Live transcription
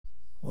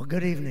Well,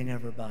 good evening,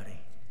 everybody.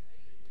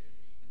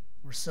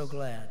 We're so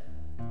glad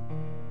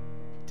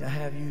to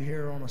have you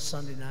here on a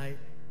Sunday night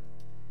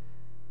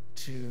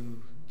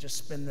to just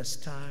spend this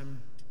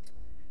time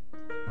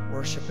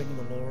worshiping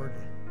the Lord,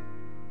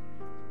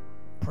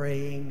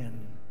 praying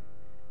and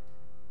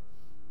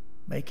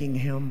making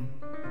Him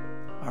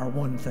our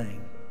one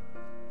thing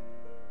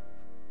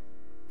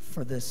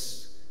for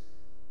this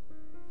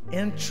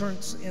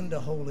entrance into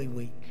Holy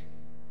Week.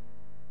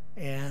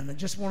 And I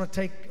just want to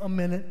take a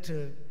minute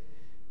to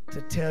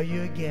tell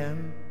you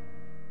again,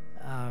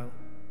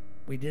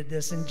 we did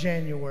this in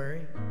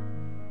January.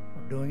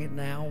 We're doing it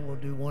now. We'll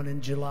do one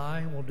in July,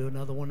 and we'll do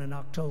another one in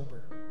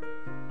October.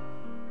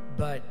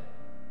 But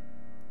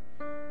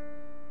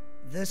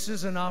this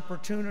is an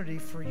opportunity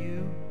for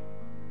you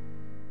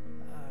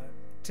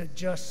to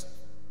just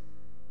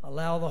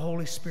allow the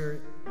Holy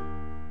Spirit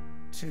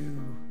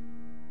to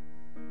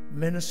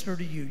minister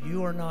to you.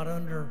 You are not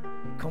under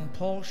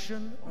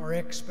compulsion or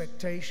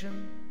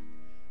expectation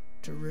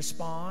to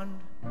respond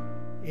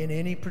in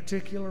any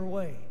particular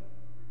way.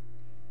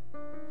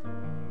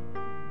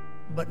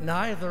 But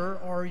neither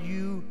are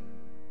you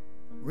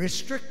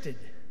restricted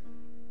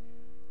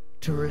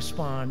to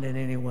respond in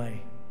any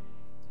way.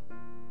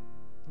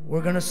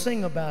 We're going to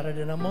sing about it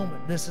in a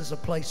moment. This is a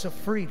place of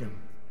freedom.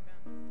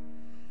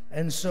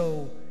 And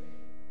so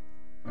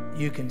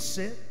you can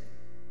sit,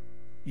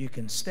 you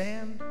can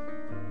stand,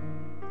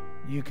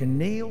 you can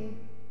kneel,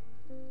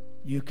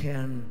 you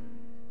can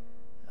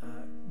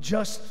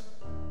just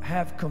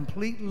have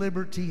complete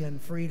liberty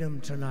and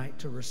freedom tonight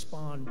to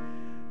respond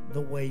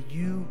the way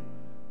you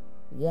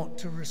want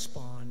to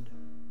respond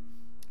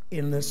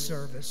in this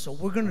service. So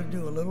we're going to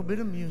do a little bit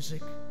of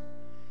music,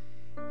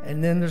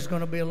 and then there's going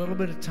to be a little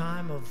bit of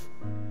time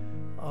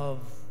of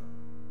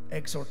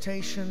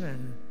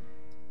exhortation,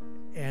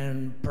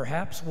 and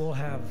perhaps we'll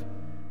have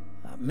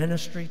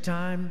ministry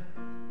time.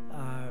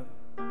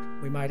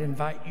 We might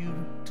invite you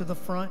to the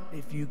front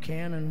if you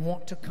can and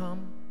want to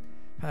come.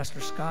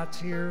 Pastor Scott's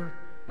here,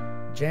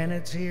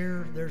 Janet's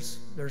here.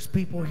 There's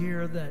people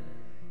here that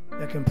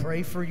can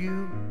pray for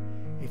you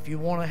if you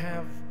want to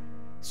have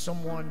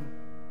someone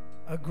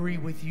agree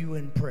with you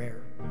in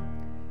prayer.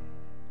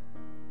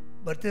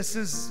 But this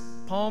is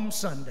Palm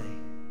Sunday,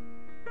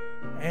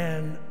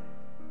 and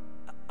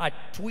I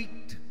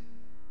tweaked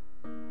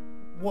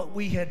what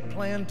we had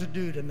planned to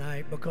do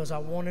tonight because I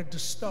wanted to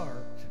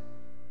start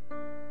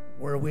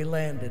where we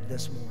landed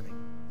this morning.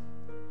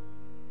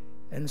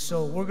 And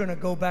so we're going to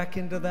go back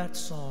into that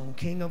song,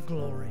 King of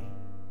Glory.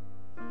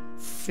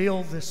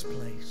 Fill this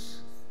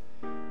place.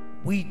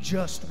 We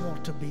just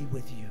want to be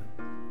with you.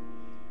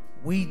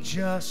 We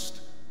just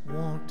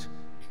want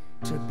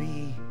to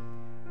be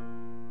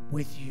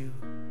with you.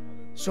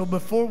 So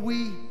before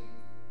we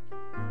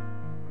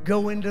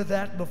go into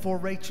that, before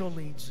Rachel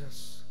leads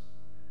us,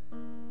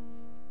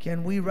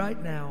 can we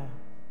right now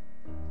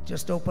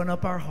just open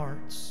up our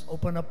hearts,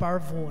 open up our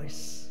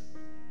voice,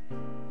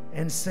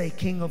 and say,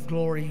 King of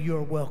Glory,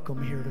 you're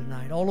welcome here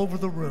tonight. All over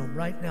the room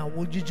right now,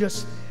 will you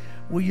just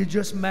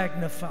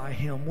magnify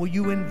Him? Will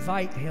you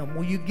invite Him?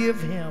 Will you give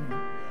Him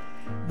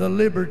the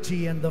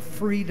liberty and the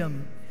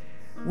freedom?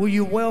 Will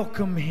you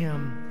welcome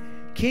Him?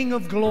 King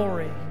of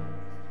Glory,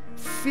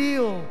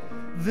 fill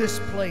this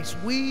place.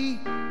 We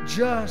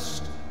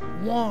just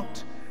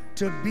want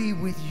to be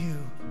with you.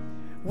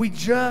 We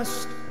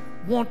just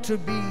want to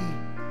be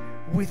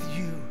with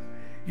you.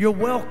 You're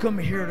welcome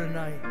here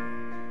tonight.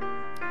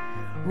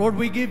 Lord,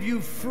 we give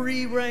you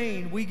free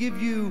reign. We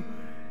give you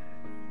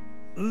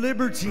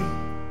liberty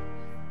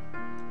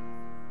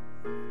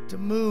to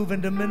move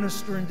and to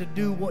minister and to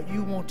do what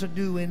you want to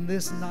do in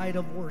this night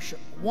of worship.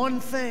 One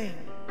thing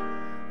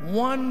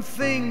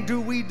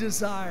do we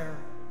desire: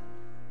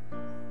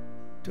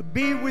 to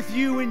be with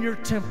you in your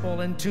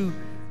temple and to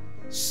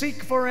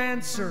seek for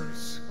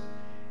answers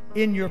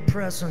in your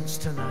presence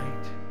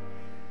tonight.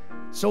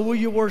 So will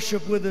you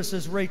worship with us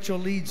as Rachel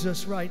leads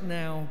us right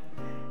now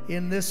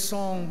in this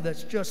song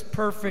that's just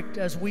perfect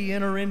as we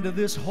enter into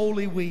this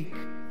Holy Week.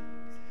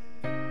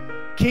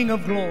 King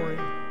of Glory,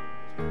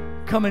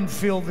 come and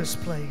fill this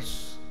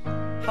place.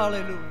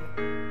 Hallelujah.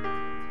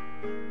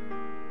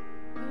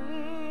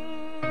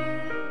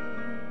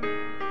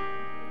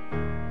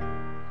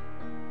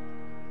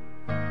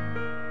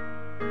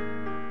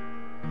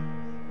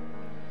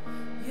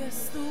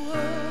 Yes, the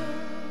world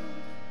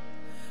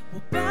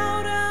will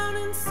bow down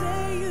and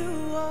say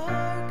you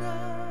are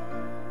God.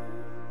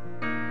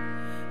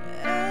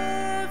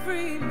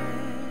 Every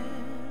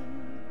man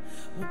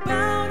will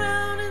bow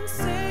down and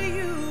say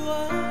you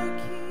are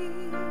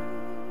King.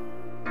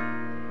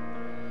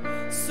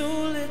 So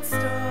let's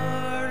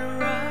start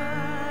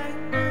right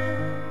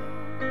now.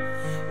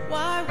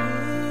 Why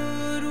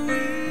would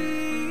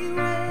we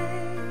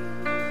wait?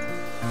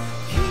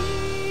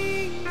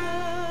 King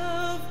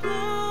of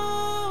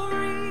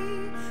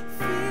glory,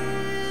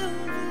 fill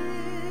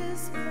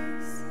this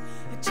place.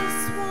 I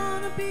just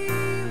want to be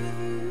with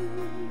you.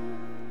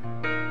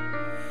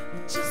 I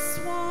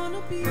just want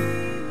to be with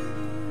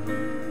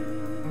you.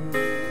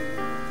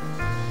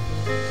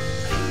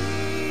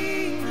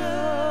 King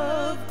of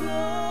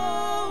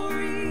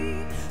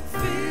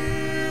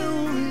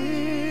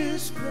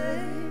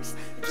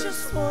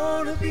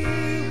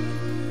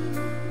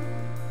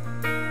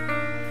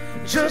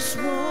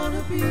just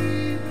wanna be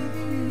with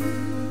you.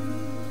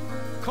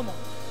 Come on.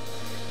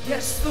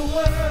 Yes, the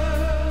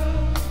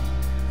world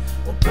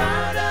will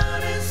bow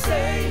down and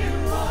say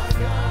you are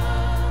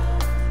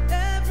God.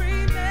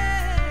 Every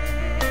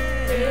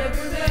man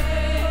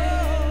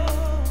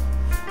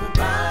will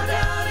bow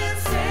down and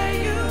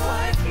say you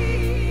are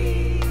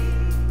King.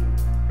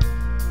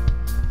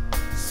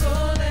 So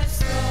let's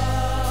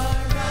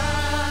start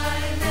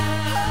right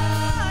now. I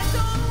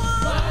don't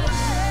wanna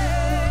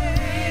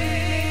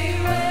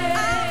wait.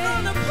 I'm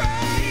gonna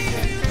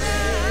praise you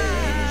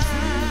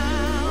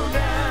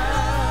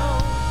now.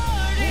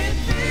 Lord, in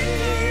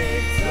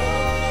victory.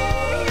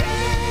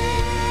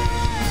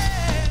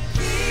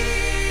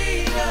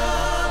 King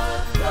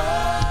of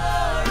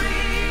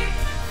glory,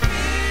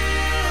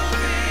 fill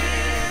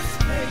this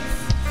place.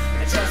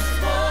 I just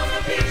wanna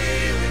be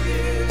with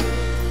you.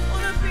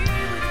 Wanna be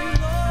with you,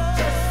 Lord.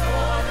 Just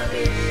wanna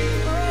be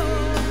with you.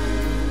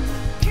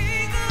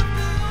 King of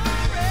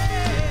glory,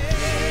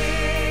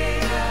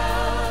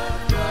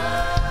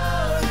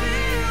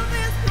 fill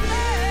this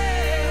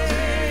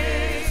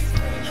place.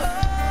 Oh, I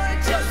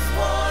just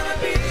wanna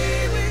be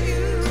with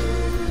you.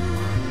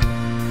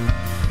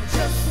 I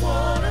just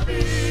wanna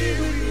be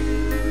with you.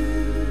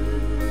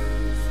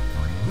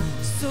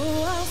 So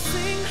I'll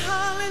sing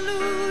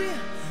hallelujah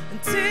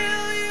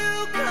until you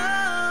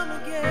come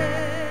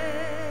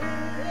again.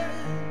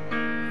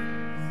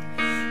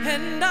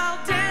 And I'll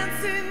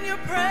dance in your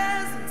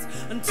presence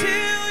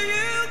until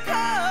you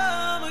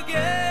come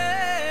again.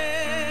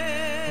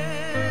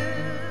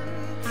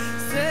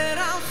 Said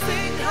I'll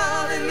sing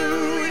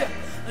hallelujah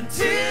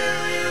until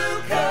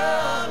you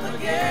come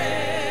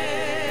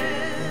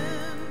again.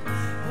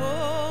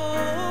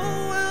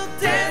 Oh, we'll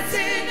dance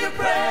in your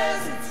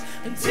presence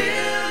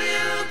until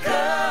you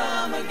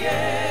come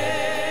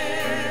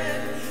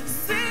again.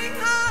 Sing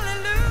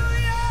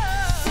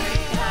hallelujah.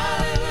 Sing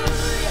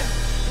hallelujah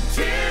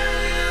until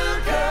you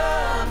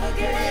come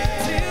again.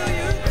 Till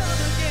you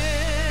come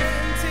again.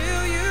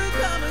 Till you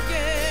come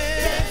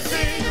again. Dance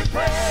in your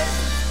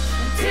presence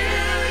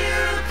until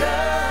you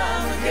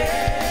come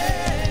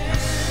again.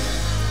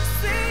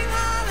 Sing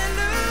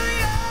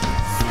hallelujah.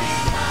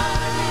 Sing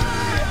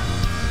hallelujah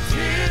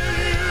till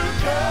you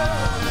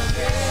come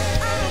again.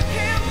 I don't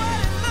care what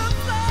it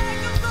looks like.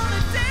 I'm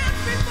gonna dance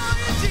before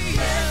you,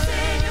 Jesus. Dance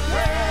in your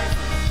presence.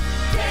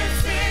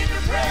 Dance in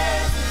your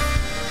presence.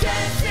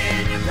 Dance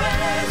in your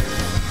presence.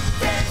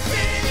 Dance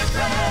in your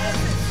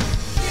presence.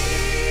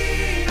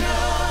 King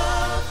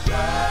of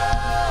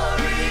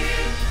glory,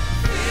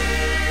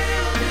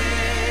 fill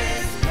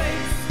this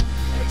place.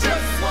 I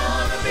just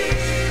wanna be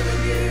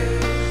with you.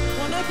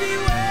 Wanna be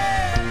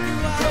where you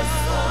are. Just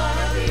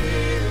wanna be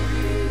with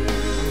you.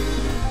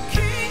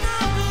 King of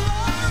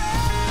glory,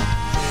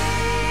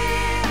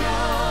 King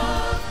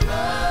of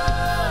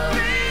glory,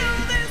 fill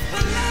this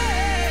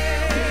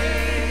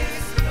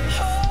place.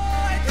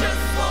 Oh, I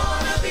just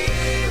wanna be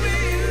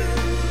with you.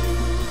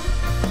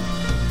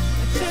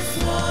 I just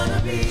wanna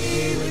be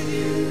with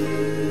you.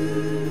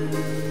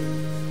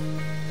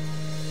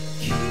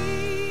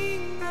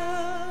 King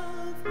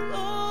of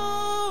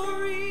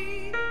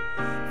glory,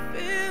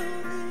 fill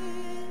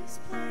this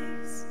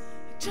place. I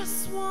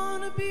just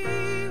wanna be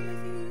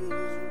with you.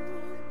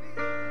 I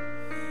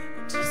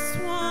just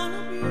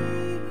wanna be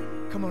with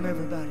you. Come on,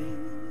 everybody.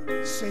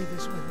 Say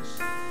this with us.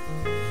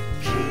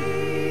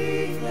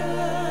 King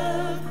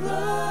of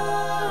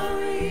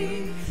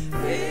glory,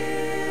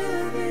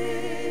 fill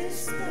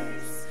this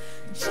place.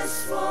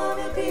 Just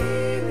wanna be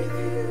with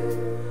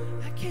you.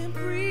 I can't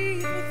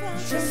breathe without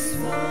you. Just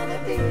wanna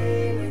be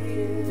with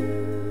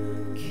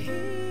you.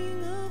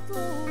 King of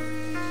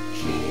glory,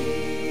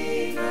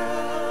 King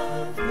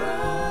of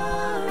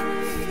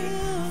glory,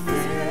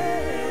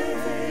 fill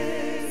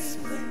this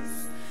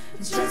place.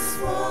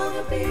 Just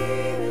wanna be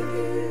with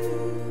you.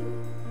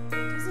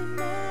 Doesn't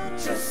matter.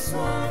 Just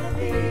wanna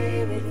be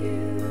with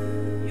you.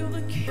 You're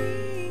the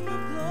King of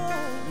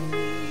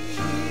glory.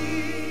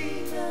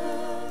 King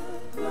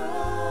of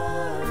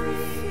glory.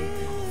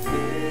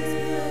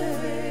 Fill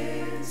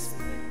this place.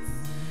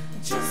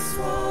 Just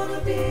wanna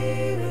be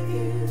with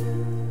you.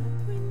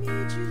 We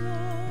need you,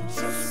 Lord.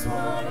 Just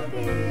wanna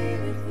be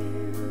with you.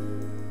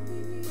 We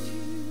need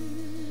you.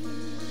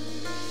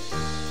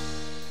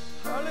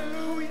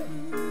 Hallelujah.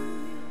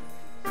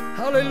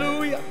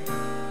 Hallelujah.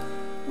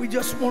 We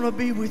just want to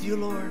be with you,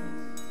 Lord.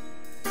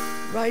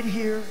 Right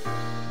here,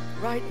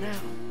 right now.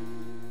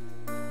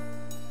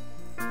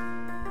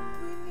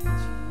 We need you.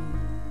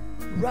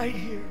 Right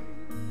here,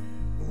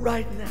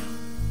 right now.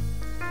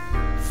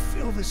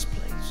 Fill this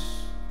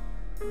place.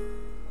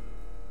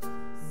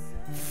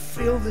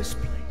 Fill this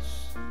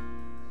place.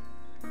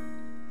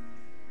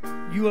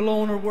 You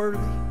alone are worthy.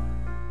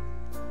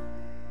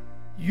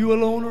 You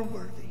alone are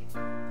worthy.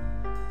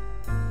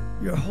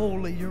 You're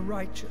holy, you're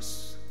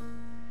righteous.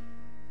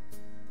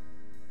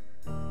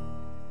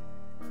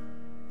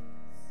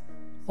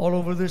 All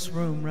over this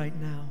room right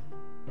now,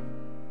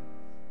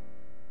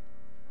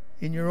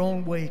 in your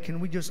own way, can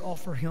we just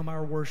offer Him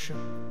our worship?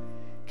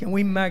 Can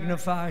we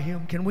magnify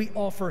Him? Can we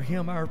offer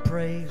Him our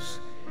praise?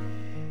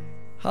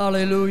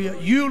 Hallelujah.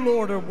 You,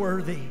 Lord, are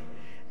worthy.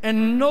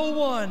 And no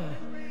one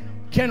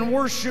can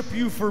worship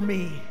you for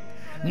me.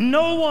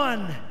 No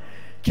one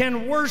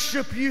can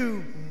worship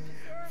you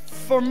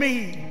for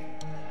me.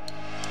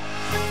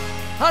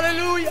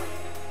 Hallelujah.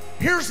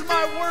 Here's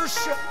my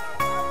worship.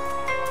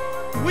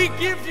 We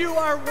give you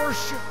our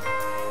worship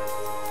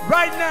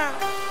right now.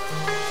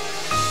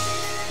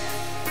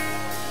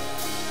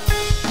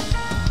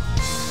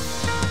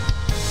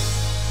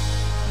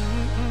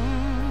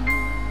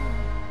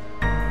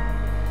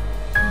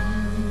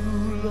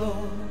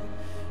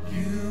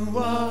 You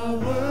are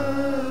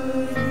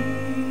worthy,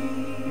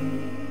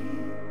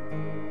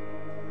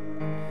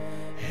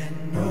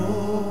 and no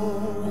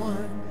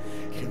one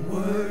can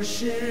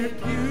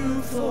worship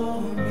you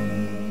for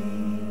me.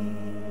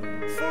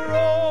 For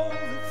all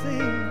the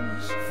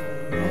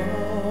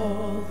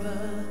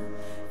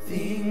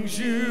things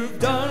you've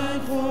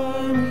done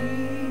for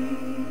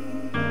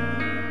me,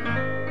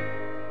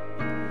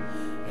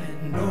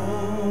 and no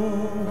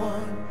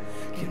one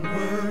can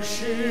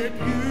worship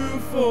you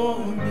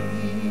for me.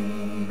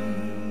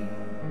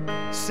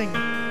 Sing it.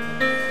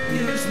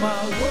 Here's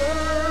my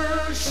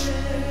worship,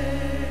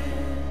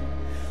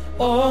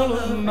 all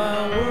of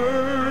my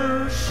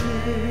worship.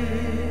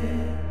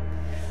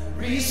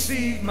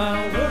 Receive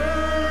my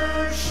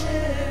worship,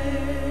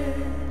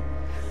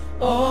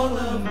 all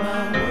of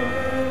my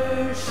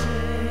worship.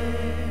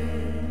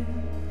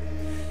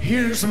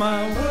 Here's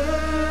my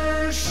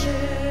worship,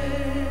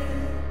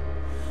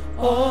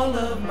 all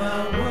of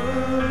my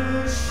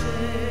worship.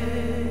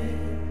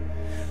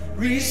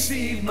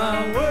 Receive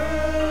my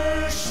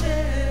worship,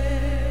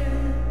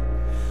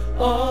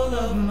 all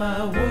of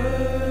my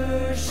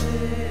worship.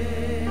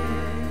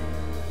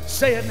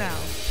 Say it now.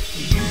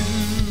 You,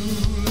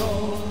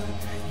 Lord,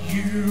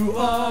 you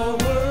are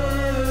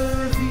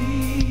worthy.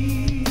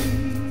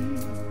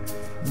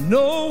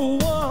 No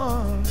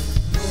one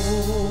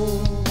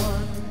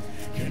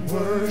can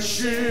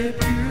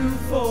worship you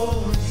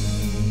for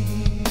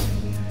me.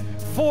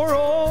 For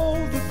all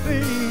the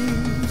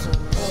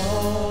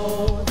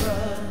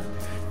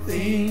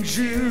things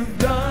you've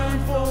done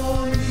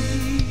for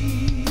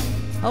me.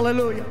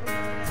 Hallelujah.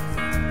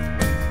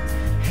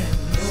 And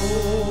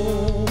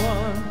no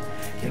one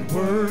can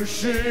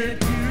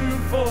worship you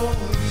for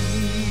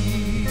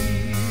me.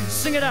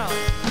 Sing it out.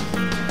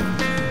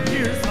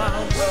 Here's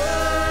my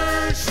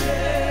worship,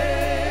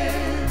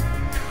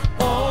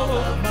 all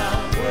of my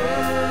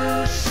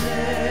worship.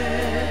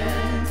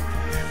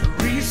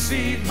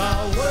 Receive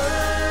my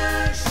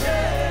worship,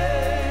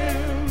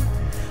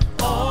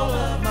 all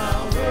of my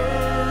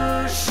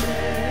worship.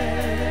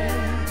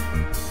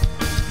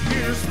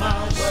 Here's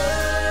my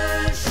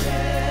worship,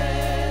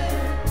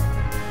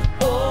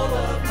 all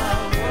of my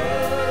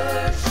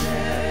worship.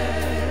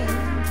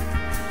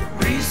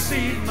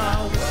 Receive my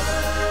worship,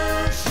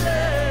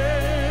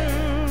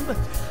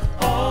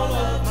 all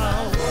of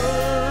my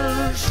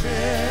worship.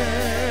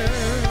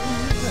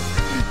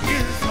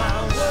 Here's my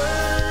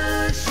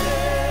worship,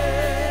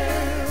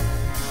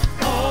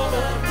 all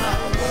of my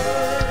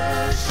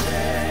worship.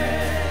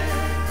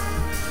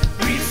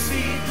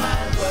 Receive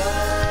my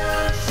worship,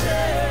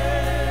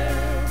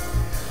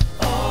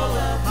 all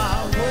of my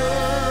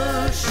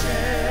worship.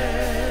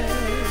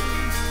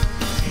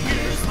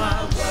 Here's my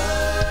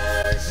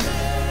worship,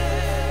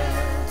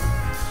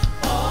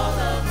 all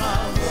of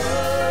my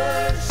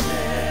worship.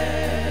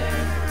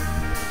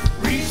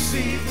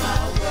 Receive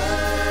my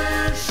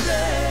worship,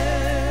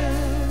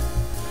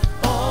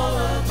 all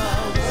of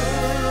my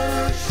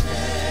worship.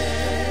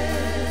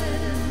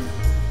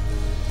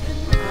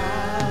 I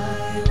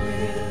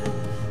will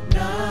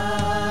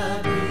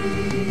not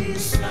be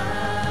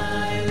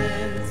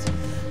silent.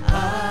 I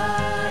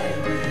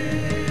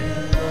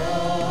will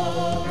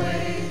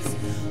always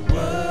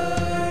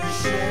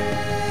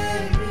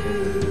worship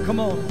you. Come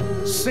on,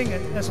 sing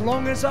it. As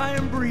long as I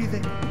am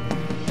breathing.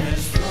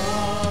 As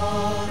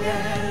long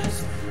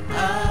as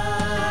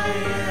I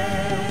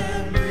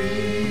am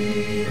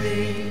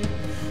breathing,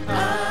 I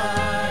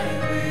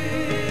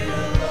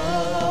will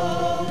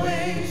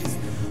always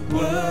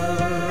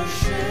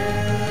worship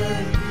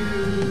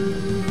you.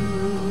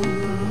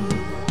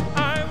 I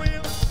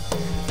will,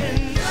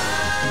 and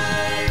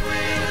I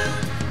will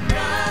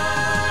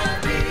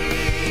not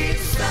be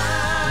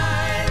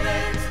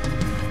silent.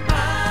 I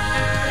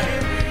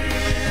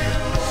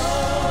will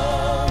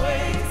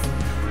always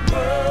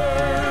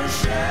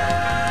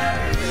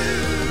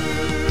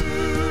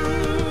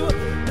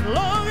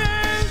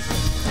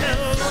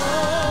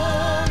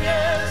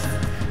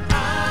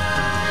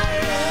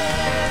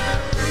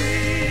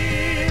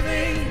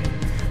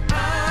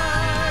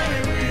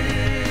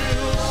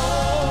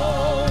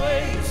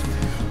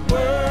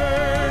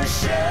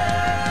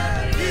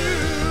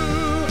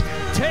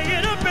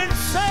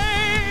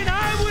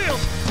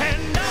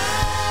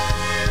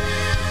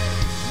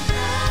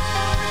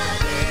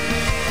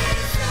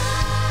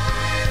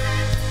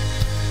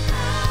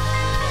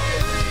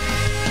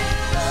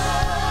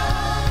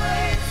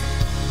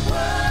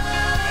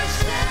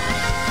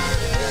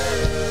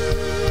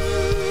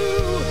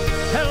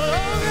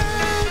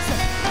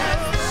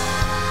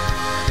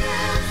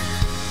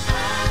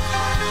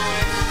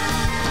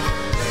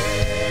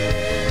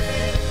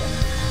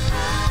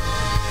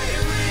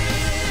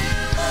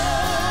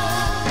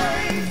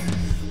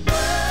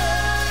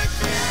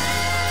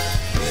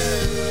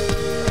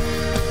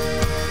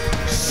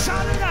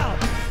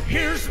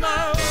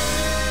my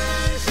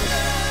worship.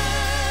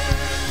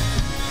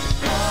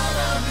 All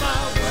of my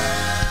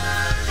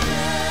worship.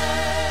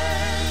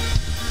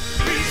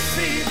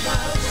 Receive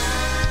my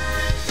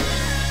worship.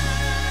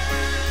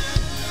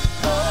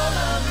 All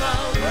of my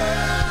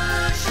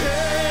worship.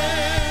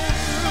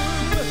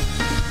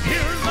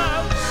 Here's my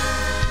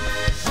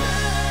worship.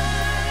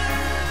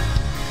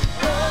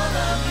 All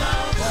of my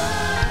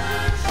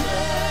worship.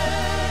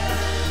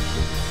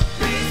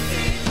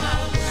 Receive my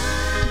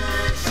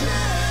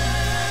worship.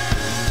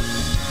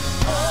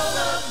 All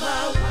of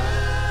my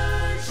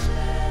worship.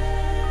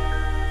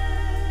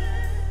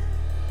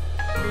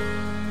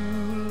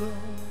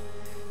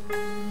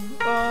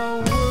 Are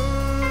worthy.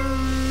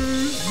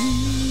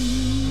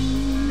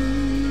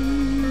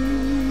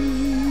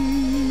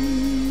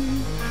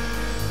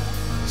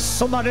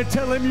 Somebody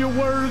tell him you're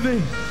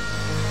worthy.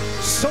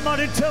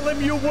 Somebody tell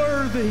him you're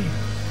worthy.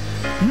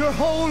 You're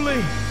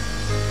holy.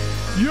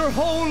 You're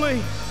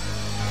holy.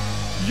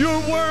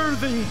 You're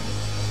worthy.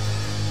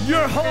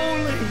 You're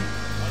holy.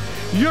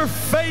 You're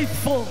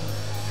faithful.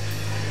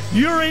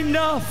 You're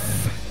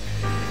enough.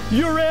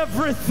 You're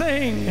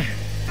everything.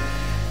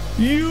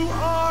 You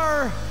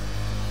are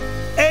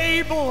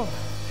able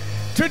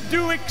to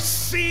do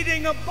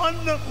exceeding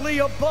abundantly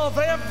above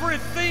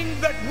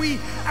everything that we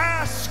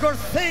ask or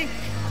think,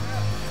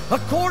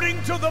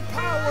 according to the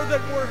power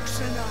that works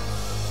in us.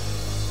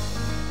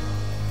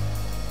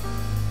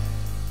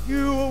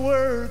 You are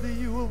worthy,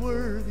 you are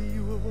worthy,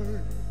 you are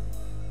worthy.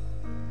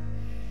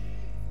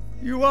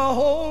 You are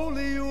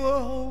holy, you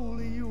are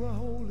holy, you are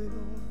holy,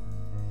 Lord.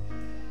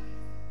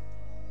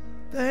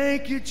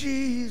 Thank you,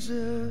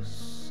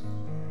 Jesus.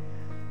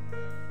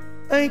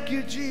 Thank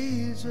you,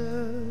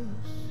 Jesus.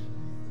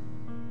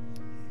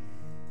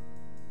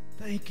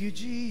 Thank you,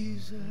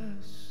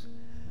 Jesus.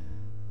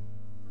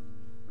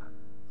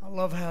 I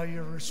love how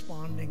you're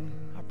responding.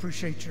 I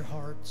appreciate your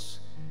hearts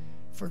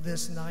for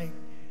this night.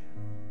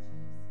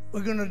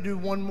 We're going to do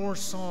one more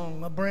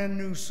song, a brand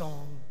new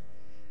song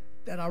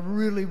that I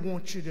really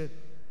want you to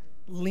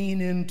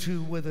lean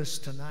into with us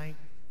tonight.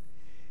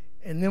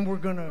 And then we're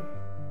going to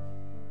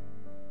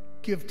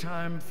give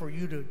time for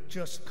you to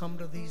just come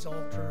to these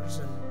altars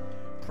and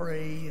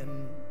pray,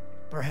 and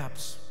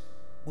perhaps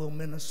we'll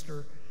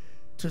minister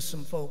to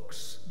some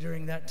folks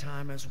during that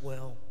time as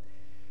well.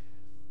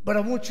 But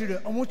I want you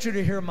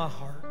to hear my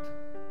heart,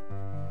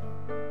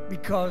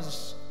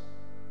 because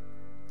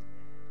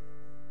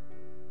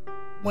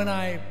when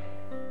I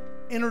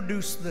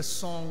introduced this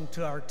song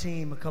to our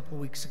team a couple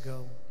weeks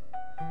ago,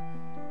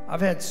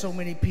 I've had so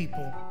many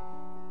people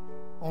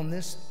on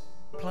this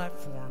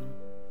platform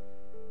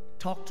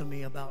talk to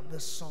me about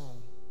this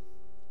song.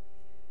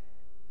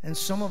 And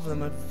some of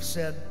them have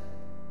said,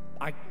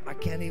 I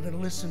can't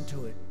even listen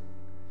to it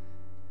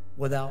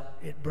without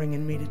it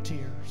bringing me to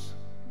tears.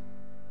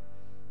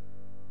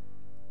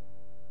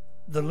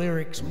 The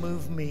lyrics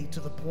move me to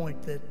the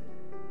point that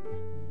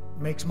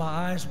makes my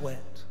eyes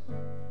wet.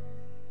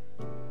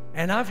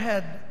 And I've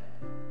had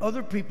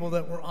other people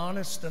that were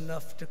honest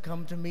enough to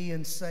come to me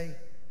and say,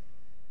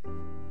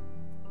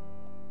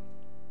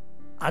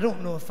 I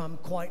don't know if I'm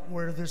quite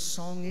where this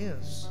song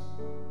is,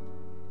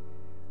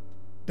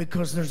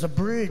 because there's a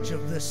bridge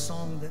of this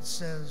song that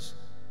says,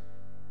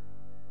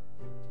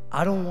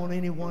 I don't want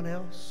anyone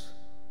else.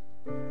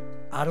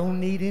 I don't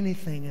need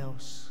anything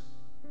else.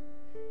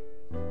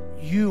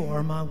 You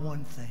are my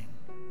one thing.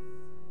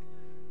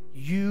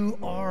 You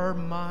are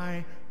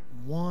my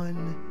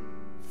one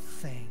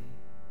thing.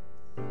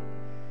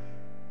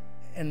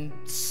 And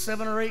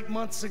 7 or 8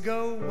 months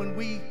ago, when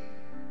we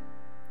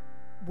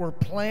were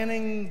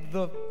planning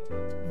the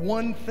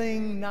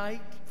OneThing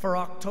night for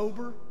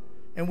October,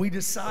 and we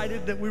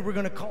decided that we were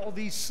going to call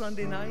these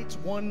Sunday nights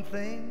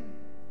OneThing,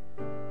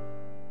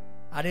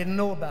 I didn't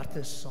know about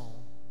this song.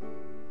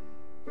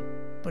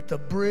 But the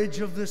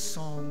bridge of this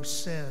song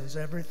says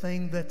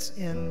everything that's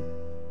in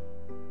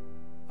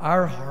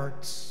our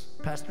hearts,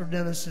 Pastor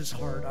Dennis's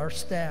heart, our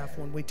staff,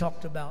 when we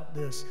talked about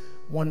this,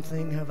 one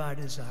thing have I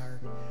desired.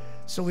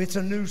 So it's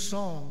a new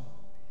song.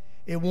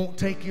 It won't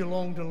take you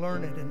long to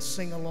learn it and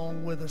sing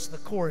along with us. The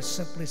chorus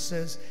simply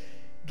says,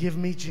 give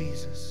me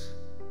Jesus.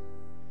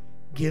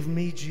 Give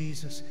me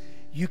Jesus.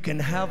 You can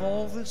have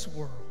all this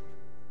world,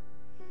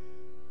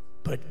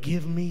 but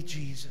give me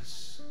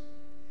Jesus.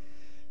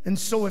 And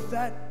so if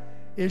that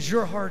is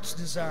your heart's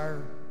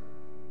desire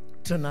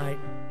tonight,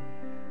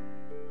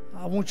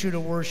 I want you to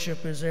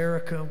worship as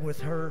Erica, with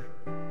her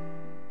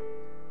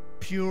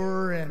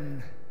pure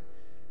and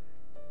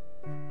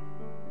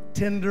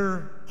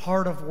tender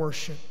heart of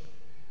worship,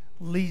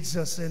 leads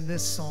us in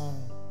this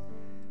song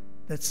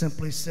that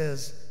simply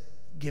says,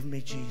 give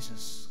me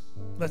Jesus.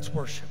 Let's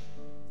worship.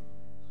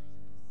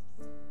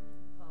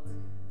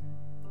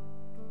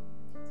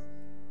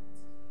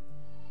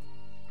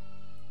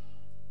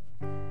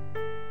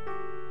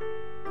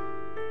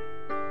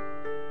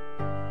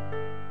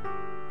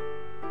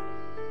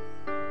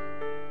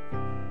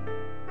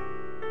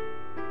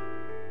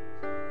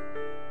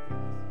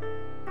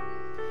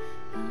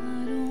 I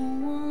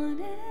don't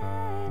want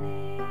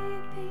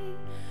anything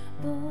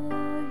but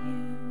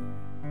you.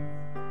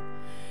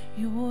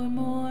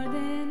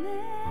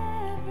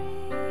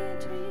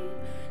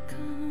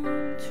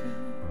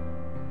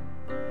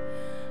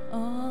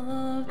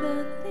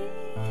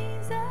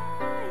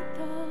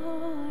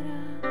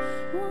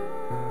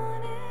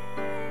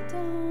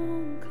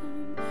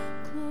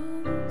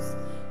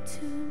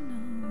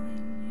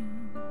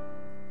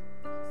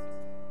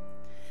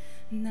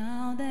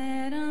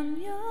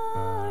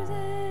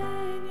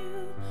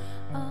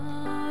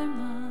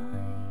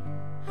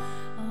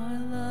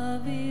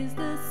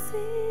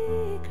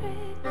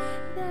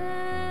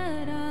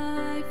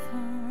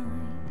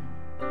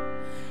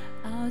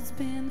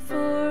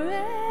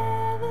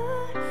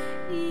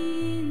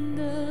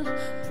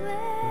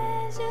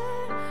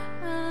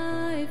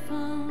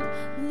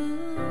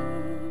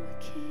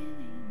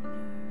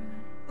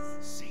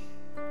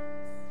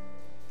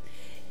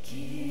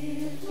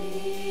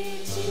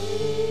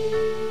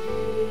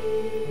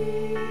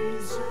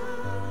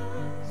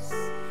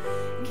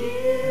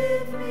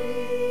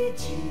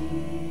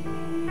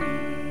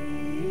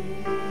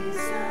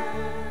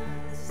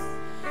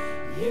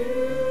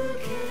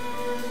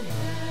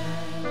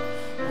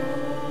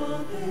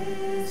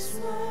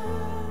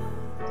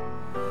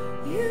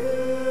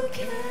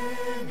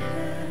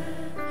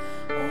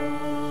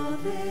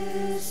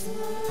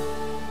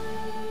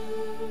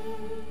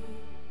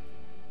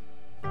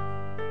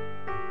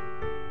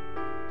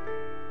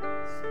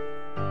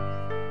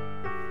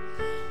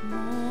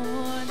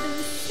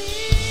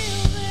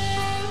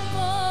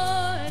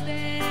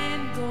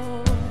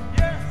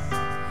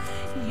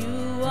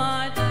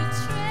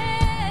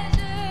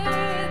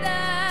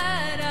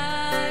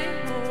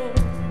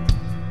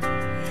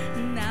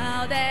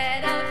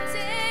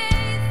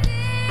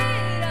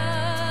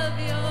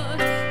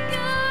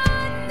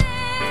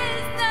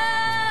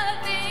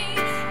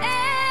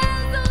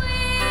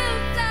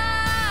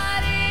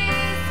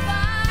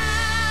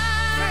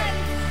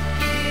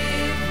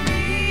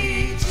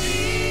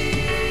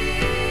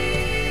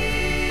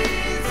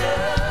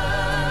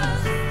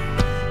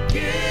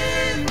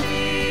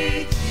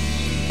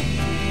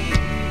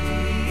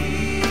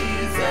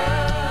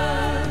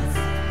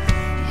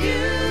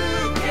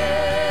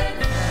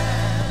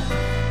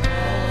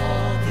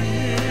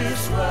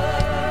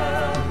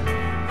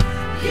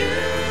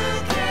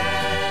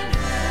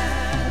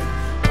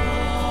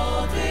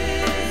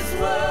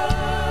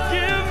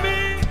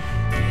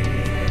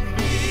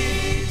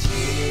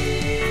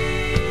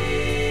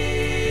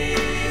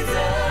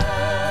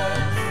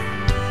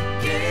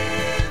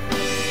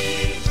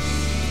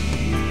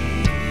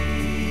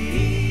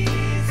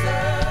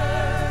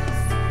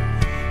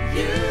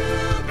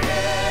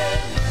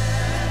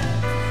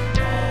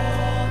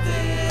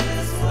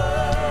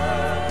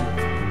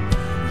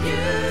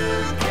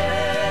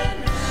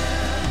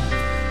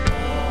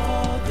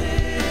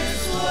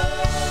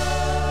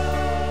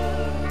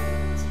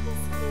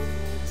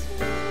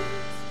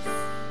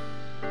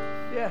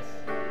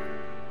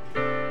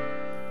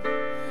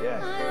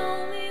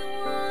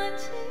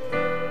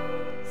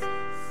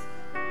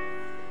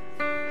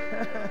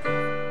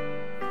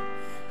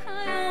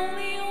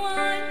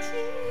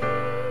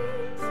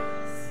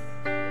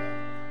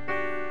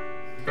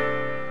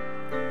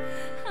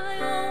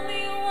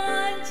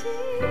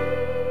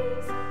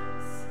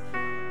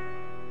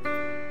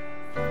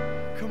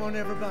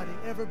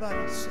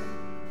 Everybody sing.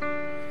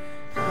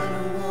 I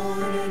don't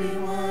want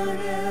anyone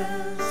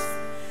else.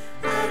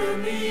 I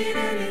don't need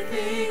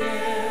anything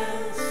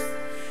else.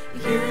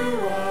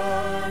 You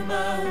are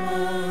my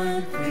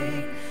one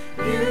thing.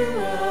 You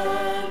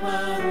are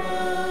my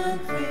one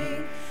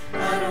thing.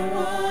 I don't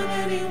want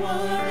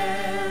anyone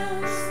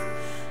else.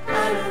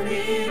 I don't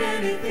need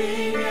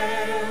anything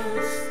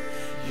else.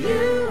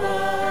 You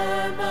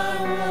are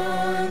my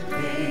one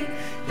thing.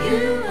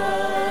 You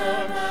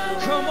are my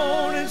one. Come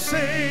on and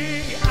sing.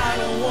 I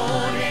don't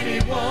want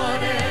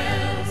anyone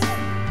else.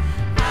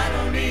 I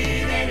don't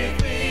need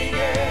anything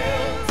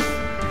else.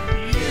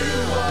 You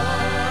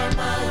are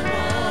my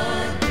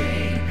one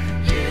thing.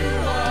 You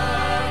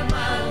are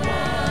my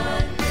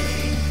one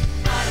thing.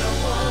 I don't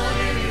want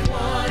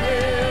anyone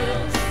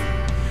else.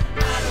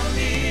 I don't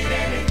need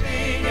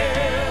anything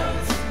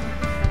else.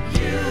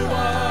 You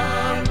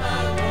are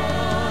my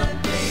one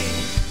thing.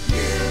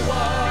 You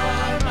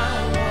are my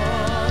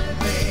one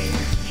thing.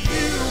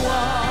 You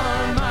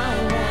are my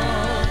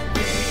one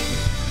thing.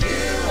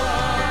 You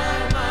are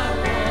my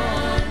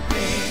one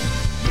thing.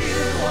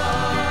 You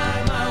are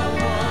my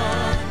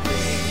one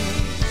thing.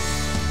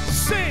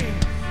 Sing,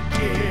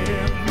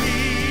 give me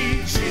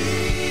Jesus.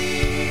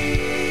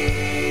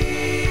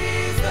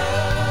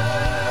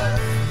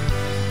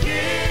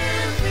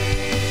 Give me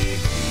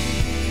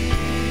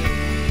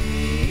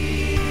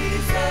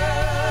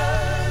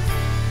Jesus.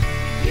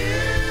 You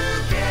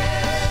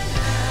can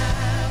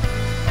have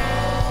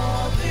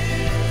all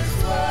this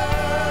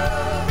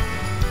world.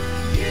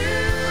 You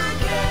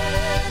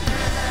can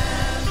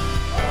have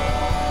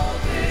all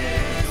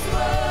this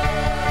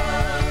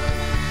world.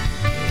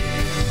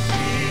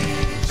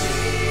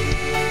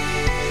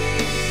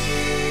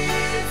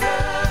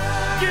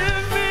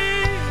 Give me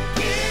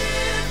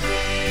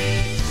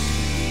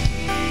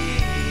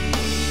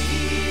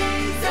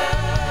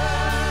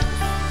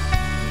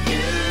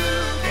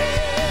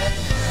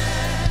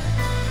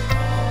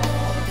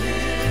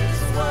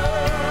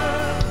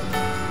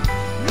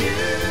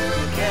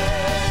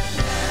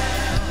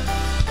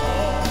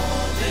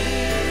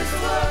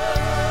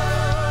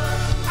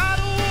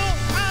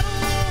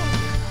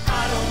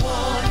I don't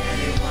want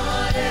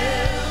anyone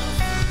else.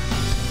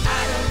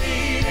 I don't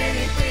need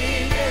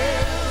anything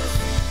else.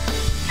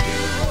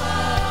 You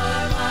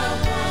are my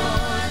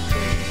one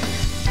thing.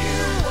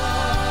 You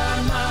are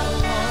my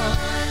one.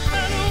 I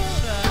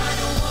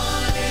don't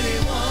want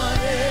anyone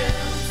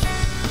else.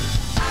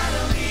 I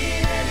don't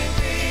need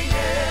anything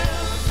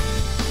else.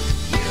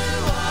 You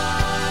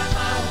are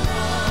my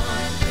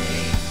one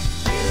thing.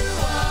 You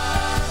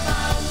are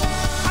my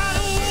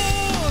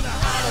one.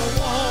 I don't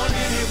want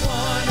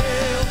anyone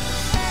else.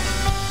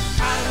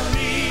 I don't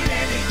need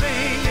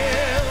anything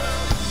else.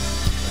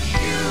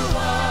 You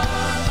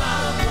are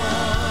my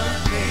one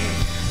thing.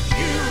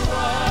 You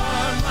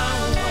are my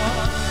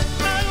one.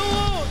 I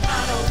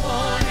don't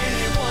want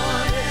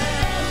anyone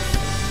else.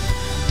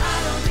 I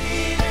don't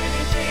need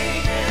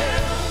anything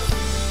else.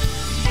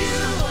 You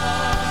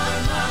are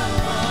my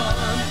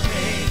one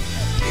thing.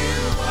 You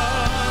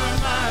are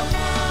my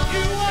one.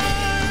 You are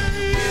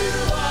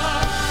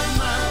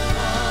my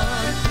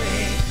one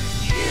thing.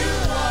 You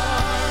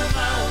are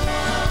my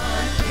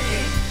one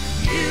thing.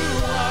 You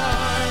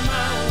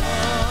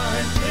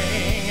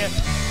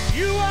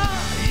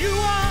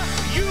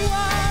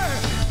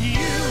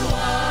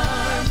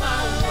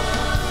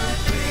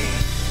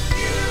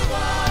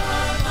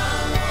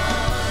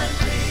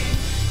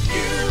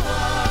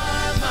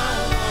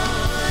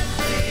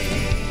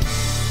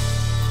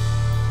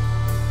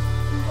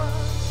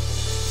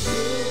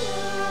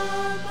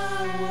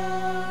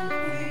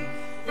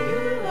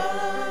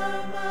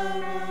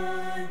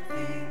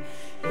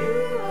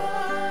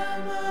are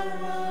my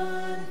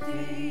one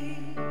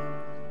thing.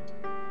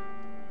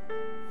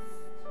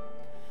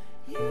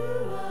 You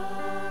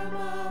are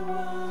my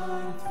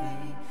one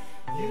thing.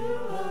 You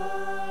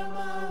are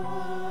my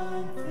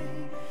one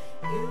thing.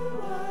 You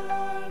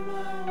are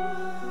my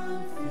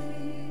one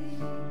thing.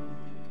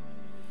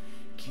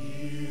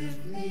 Give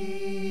me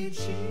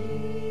Jesus.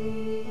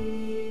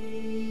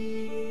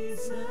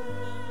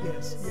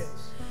 Yes.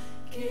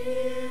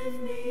 Give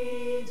me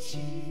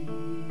Jesus.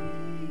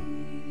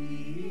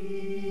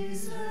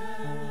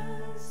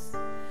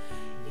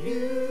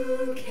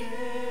 You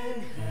can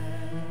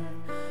have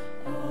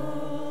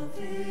all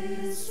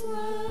this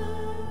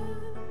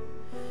world.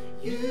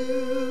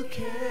 You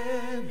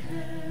can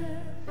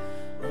have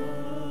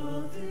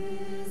all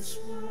this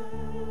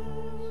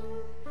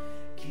world.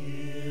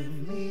 Give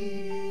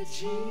me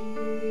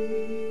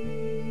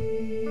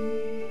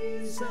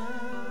Jesus.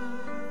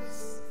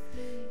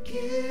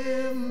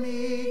 Give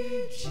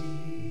me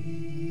Jesus.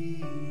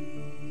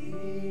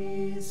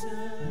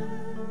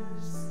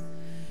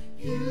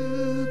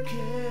 You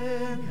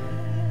can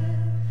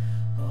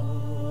have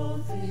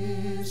all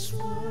this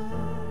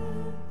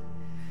world.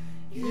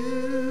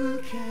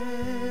 You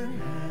can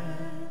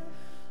have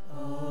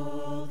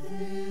all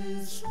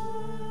this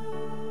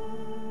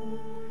world.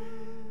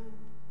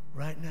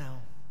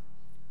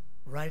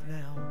 Right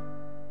now,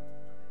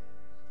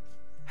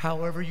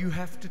 however you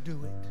have to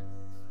do it,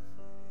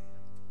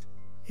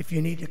 If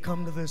you need to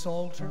come to this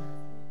altar,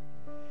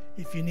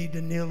 if you need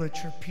to kneel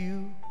at your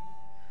pew,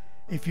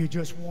 if you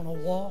just want to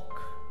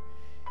walk,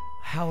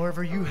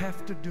 however you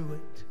have to do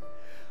it,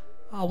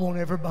 I want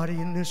everybody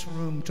in this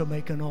room to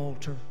make an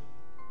altar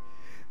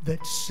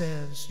that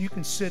says, you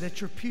can sit at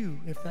your pew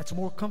if that's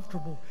more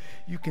comfortable.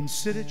 You can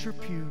sit at your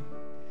pew.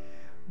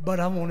 But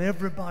I want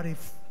everybody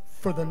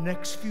for the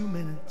next few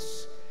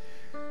minutes,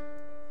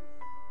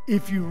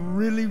 if you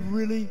really,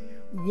 really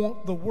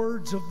want the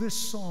words of this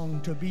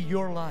song to be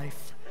your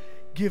life,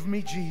 give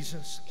me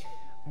Jesus.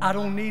 I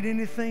don't need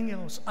anything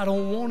else. I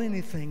don't want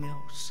anything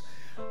else.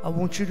 I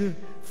want you to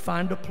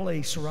find a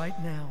place right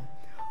now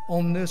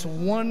on this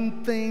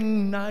one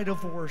thing night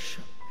of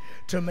worship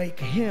to make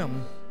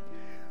Him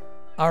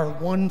our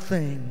one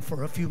thing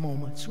for a few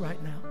moments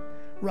right now.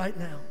 Right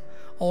now.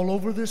 All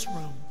over this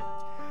room.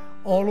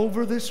 All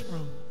over this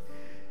room.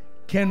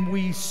 Can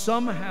we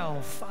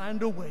somehow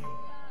find a way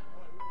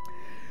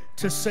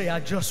to say, I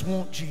just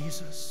want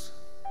Jesus.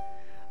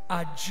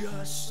 I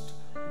just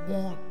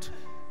want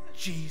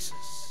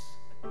Jesus.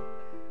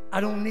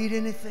 I don't need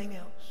anything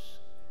else.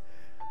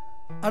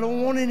 I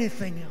don't want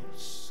anything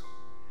else.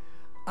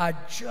 I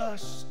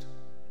just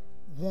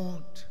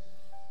want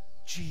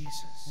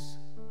Jesus.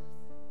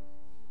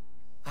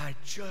 I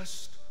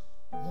just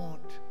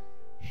want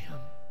Him.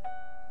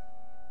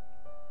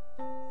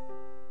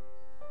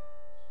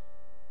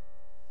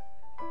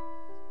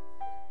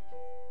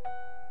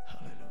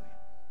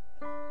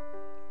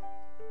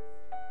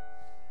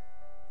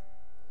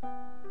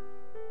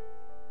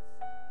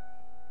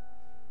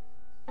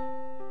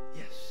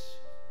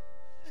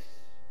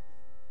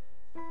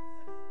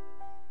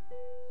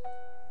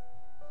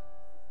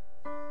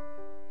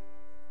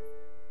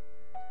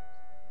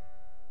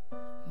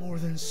 More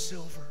than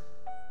silver,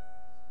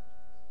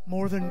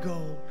 more than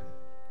gold,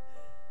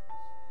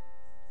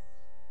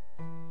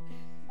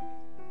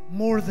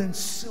 more than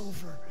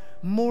silver,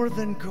 more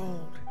than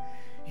gold,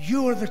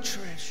 you are the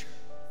treasure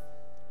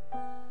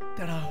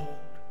that I hold.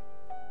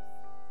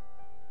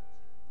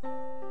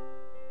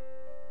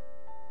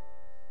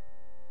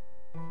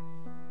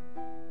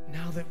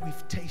 Now that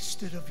we've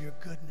tasted of your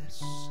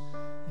goodness,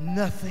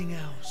 nothing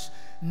else,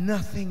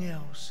 nothing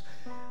else,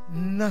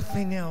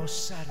 nothing else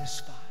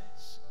satisfies.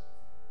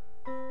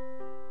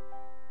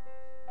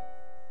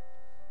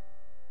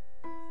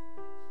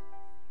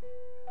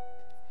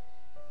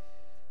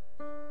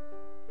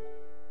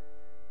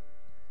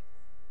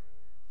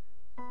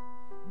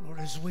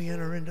 As we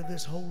enter into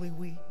this holy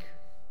week,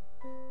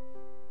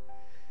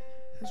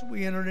 as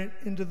we enter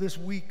into this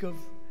week of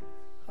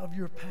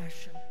your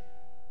passion,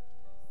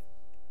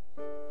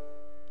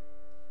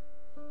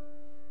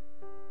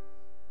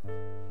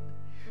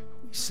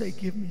 we say,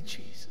 give me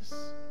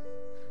Jesus.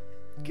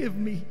 Give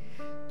me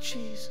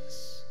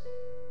Jesus.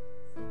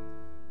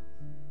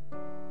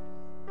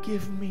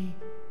 Give me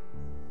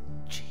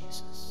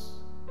Jesus.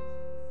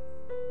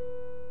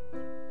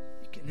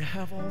 You can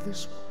have all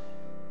this world.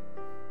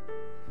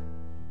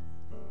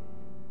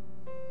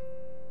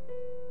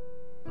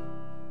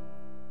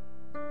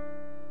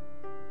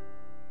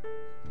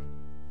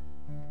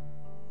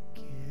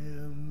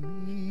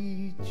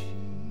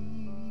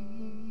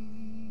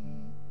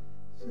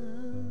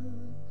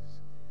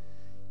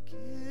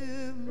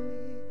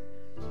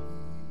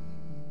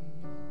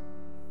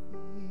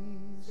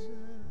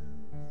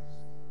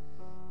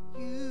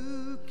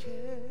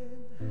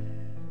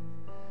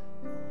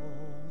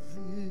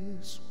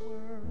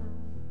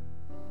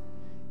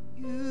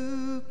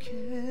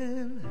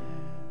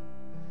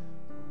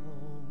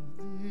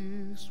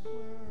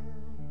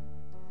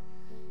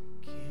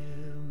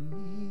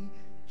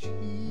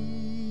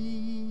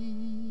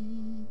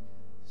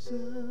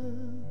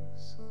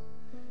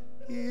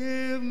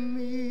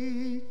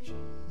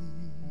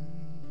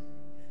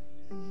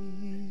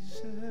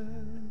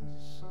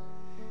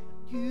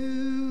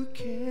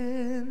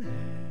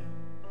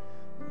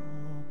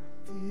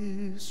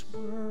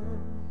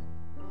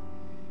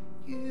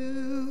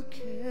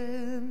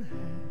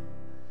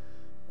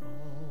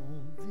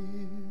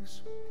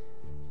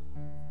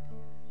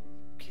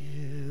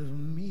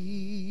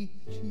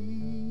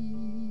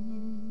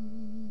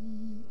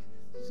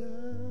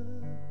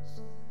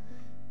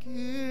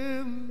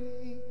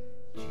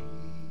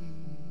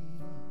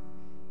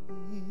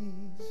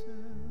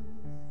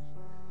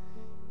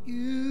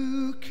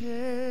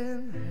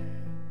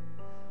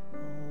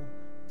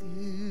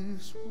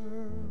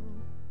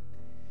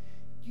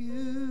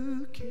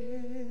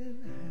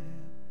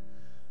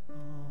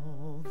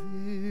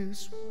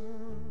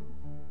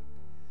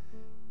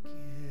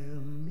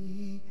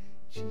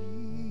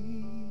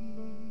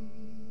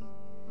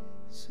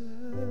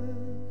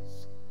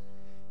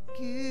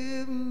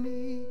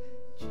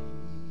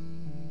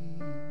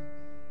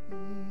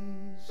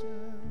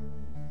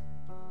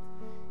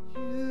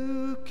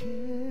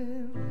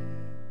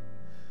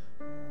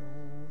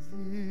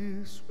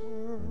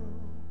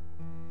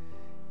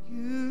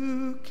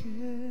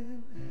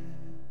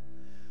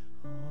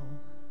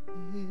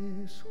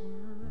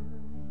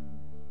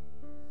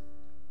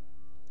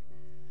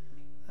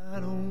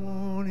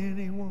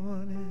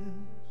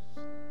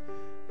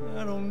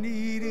 I don't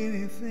need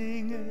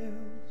anything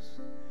else.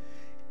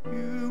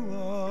 You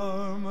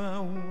are my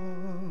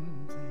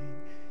one thing.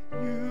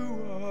 You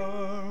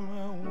are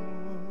my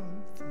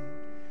one thing.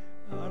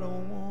 I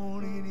don't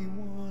want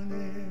anyone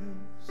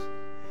else.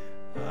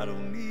 I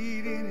don't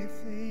need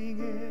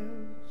anything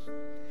else.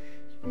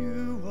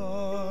 You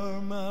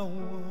are my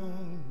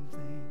one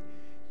thing.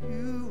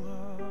 You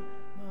are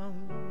my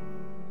one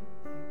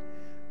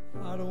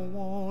thing. I don't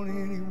want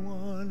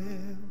anyone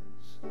else.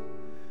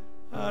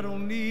 I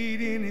don't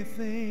need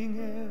anything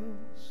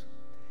else.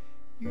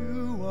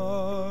 You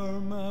are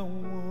my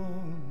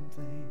one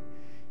thing.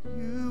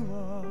 You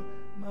are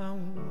my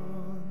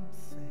one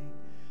thing.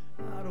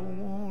 I don't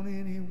want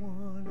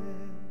anyone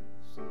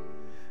else.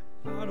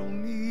 I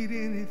don't need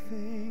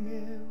anything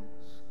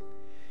else.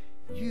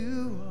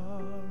 You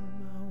are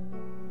my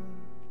one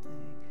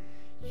thing.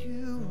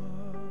 You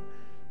are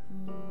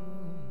one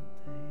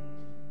thing.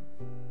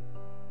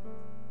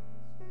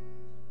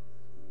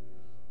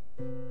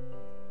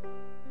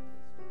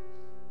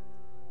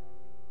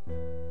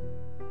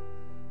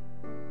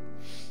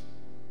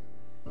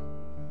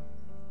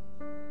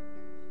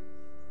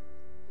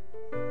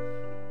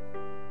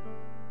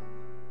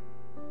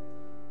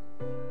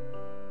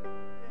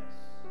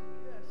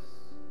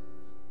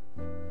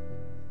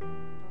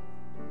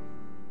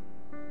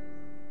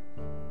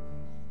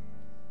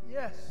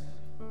 Yes.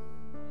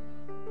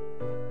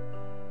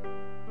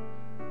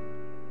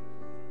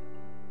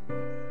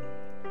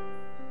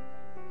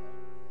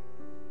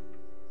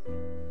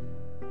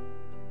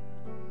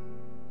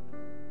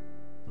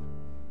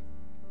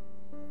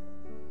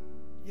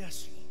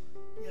 Yes, Lord.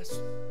 Yes,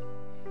 Lord.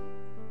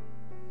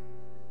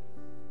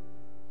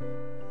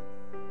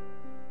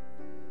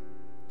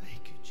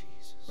 Thank you,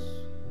 Jesus.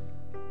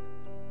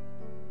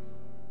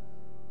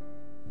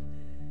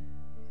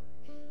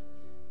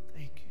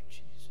 Thank you,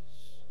 Jesus.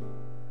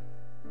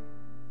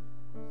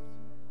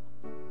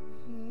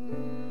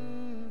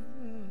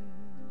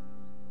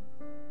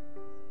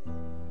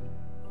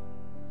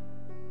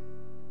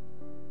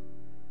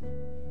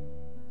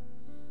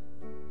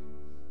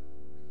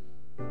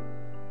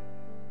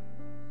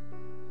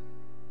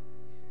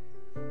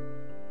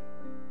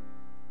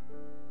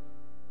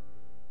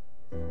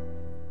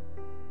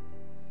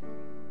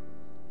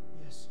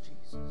 Yes,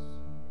 Jesus.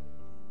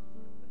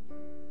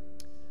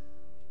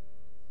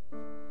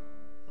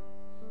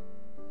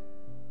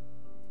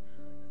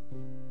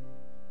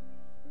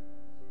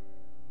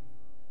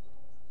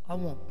 I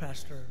want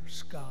Pastor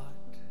Scott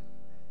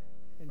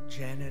and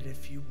Janet,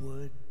 if you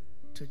would,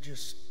 to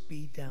just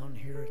be down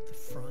here at the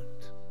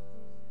front.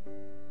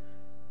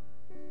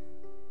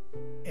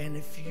 And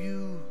if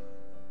you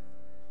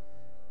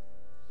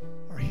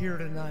are here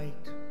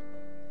tonight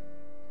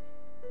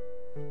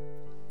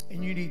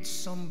and you need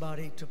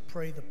somebody to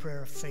pray the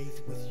prayer of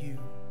faith with you,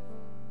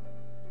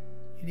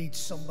 you need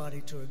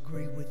somebody to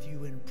agree with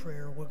you in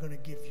prayer, we're going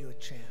to give you a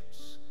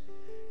chance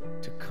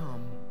to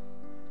come.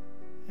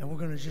 And we're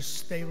going to just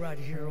stay right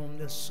here on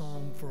this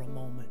song for a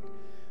moment.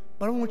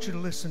 But I want you to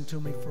listen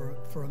to me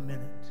for a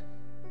minute.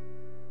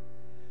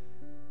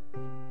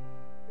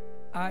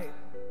 I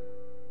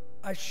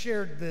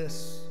shared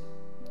this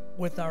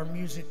with our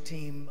music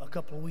team a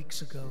couple of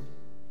weeks ago,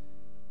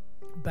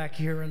 back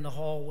here in the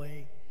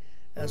hallway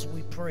as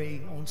we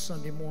pray on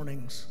Sunday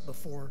mornings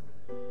before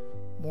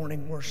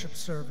morning worship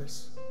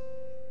service.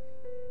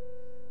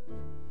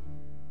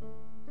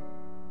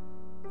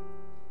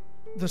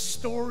 The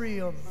story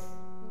of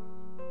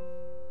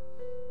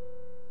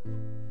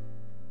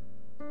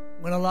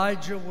when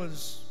Elijah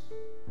was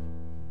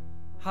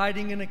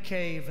hiding in a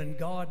cave and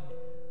God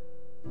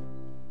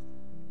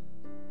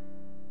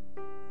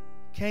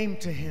came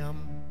to him,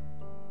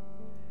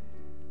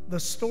 the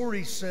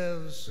story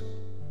says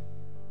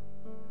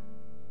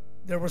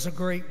there was a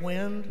great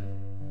wind,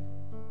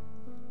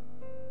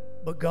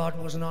 but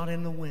God was not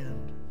in the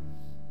wind.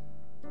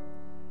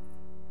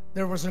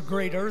 There was a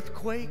great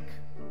earthquake,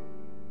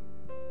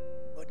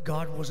 but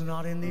God was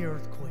not in the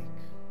earthquake.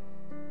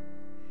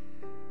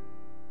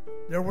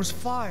 There was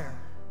fire,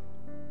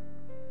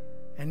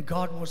 and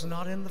God was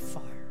not in the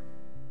fire.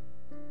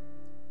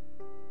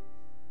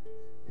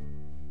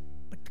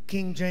 But the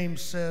King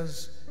James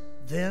says,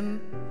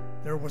 then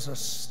there was a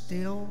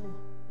still,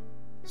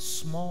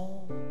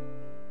 small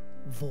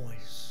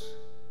voice.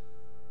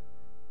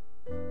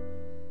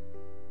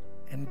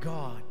 And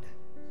God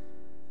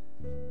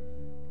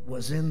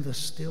was in the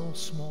still,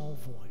 small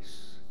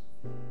voice.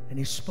 And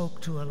he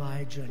spoke to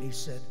Elijah, and he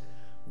said,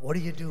 what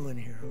are you doing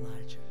here,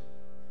 Elijah?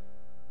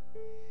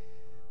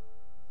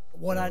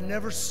 What I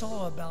never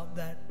saw about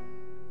that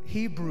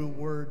Hebrew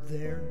word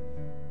there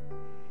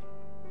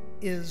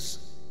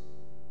is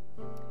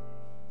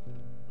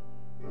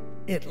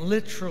it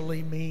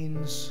literally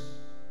means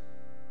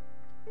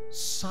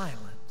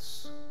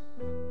silence.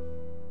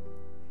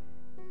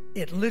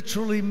 It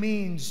literally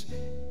means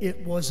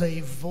it was a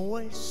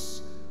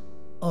voice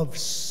of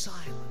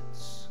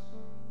silence.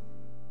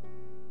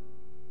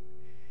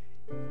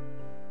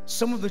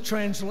 Some of the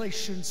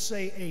translations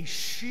say a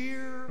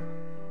sheer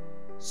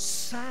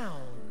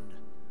sound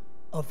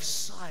of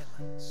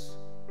silence.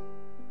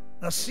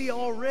 Now see,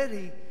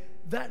 already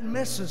that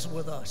messes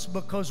with us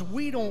because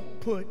we don't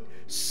put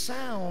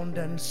sound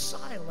and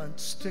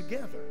silence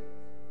together.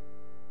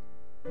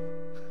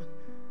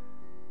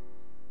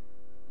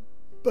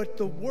 But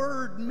the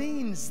word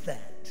means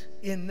that.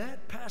 In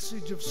that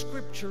passage of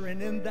Scripture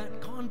and in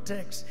that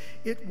context,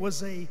 it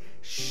was a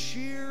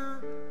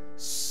sheer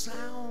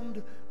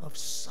sound of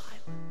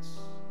silence,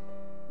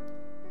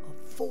 a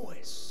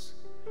voice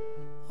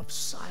of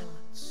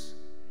silence.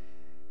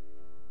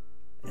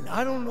 And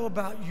I don't know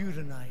about you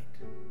tonight,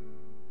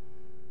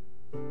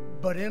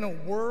 but in a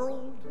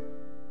world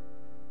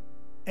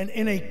and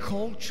in a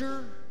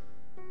culture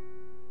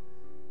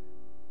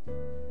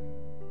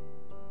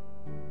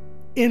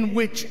in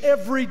which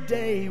every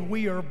day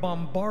we are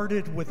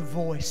bombarded with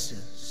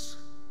voices,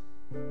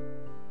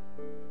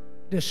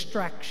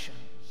 distractions,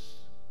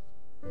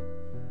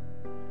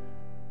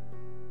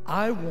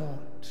 I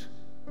want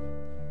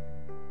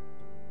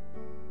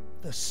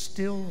the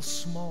still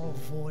small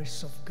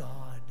voice of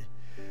God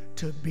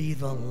to be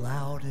the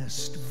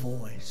loudest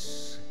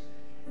voice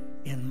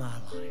in my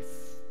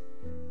life.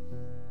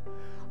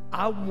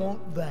 I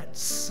want that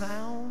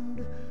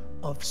sound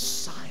of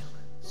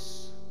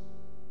silence,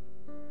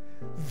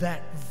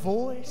 that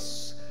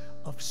voice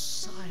of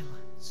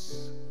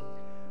silence.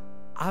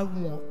 I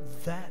want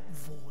that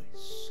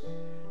voice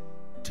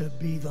to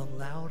be the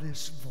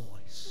loudest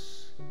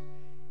voice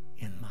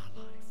in my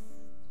life.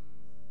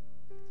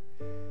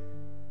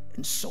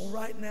 And so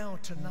right now,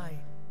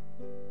 tonight,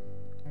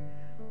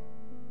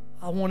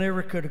 I want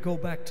Erica to go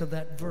back to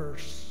that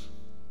verse,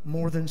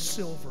 more than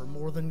silver,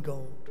 more than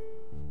gold.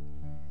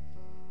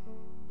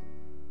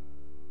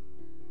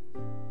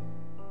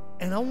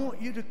 And I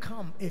want you to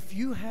come. If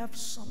you have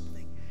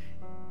something,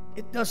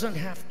 it doesn't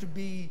have to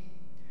be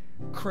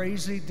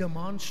crazy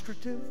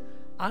demonstrative.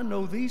 I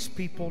know these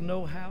people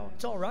know how.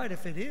 It's all right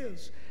if it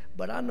is,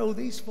 but I know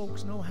these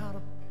folks know how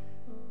to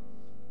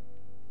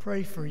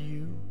pray for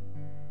you.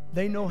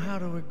 They know how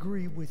to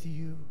agree with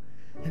you.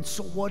 And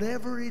so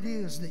whatever it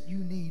is that you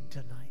need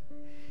tonight,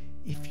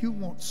 if you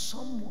want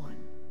someone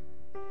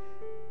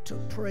to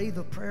pray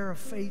the prayer of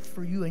faith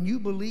for you, and you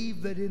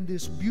believe that in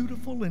this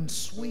beautiful and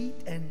sweet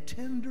and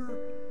tender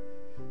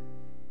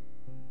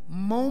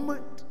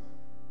moment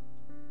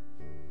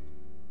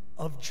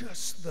of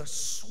just the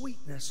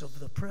sweetness of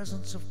the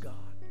presence of God,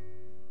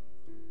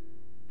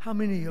 how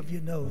many of you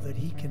know that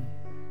He can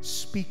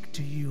speak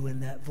to you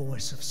in that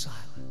voice of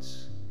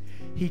silence?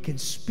 He can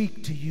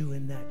speak to you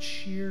in that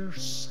sheer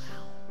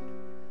sound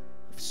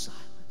of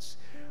silence.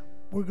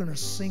 We're going to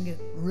sing it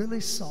really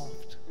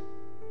soft.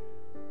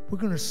 We're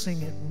going to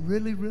sing it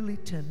really, really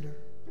tender.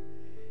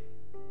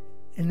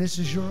 And this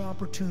is your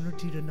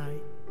opportunity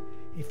tonight.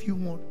 If you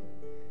want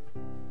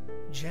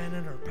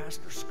Janet or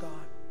Pastor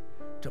Scott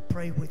to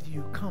pray with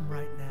you, come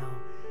right now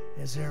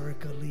as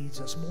Erica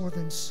leads us. More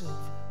than silver.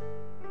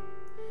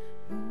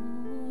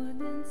 More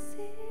than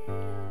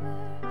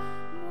silver,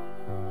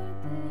 more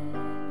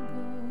than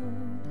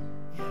gold.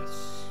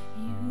 Yes.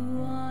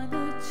 You are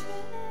the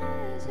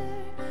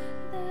treasure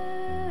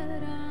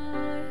that I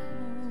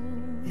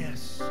hold.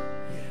 Yes.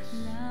 Yes.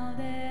 Now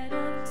that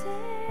I've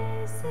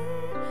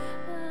tasted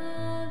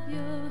of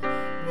your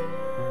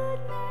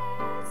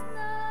goodness,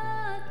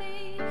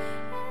 nothing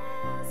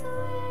else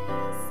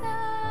will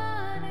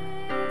satisfy.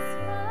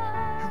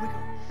 Here we go.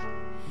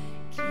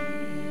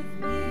 Give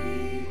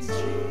me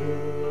Jesus.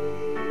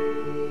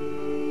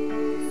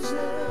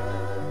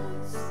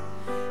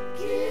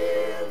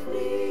 Give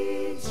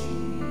me Jesus.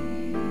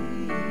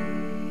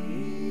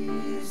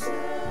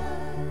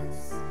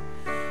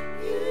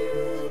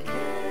 You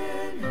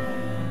can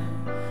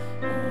have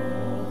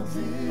all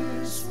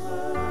this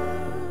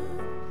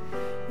world.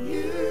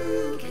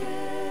 You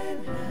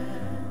can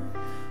have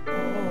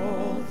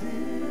all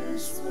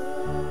this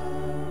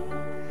world.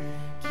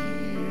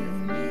 Give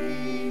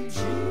me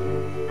Jesus.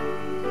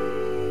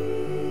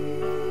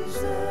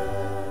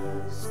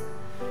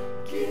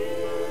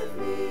 Give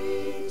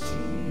me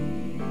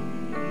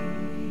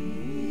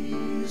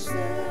Jesus.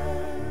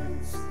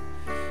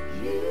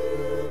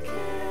 You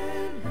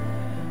can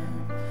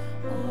have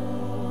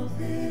all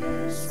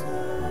this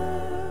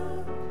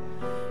world.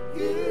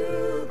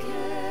 You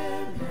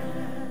can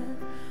have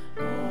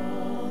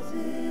all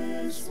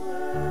this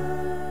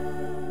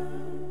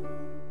world.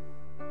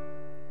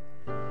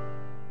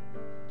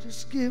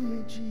 Just give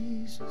me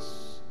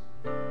Jesus.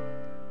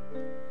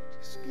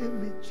 Just give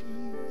me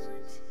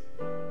Jesus.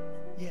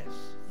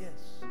 Yes,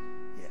 yes,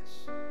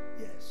 yes,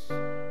 yes. I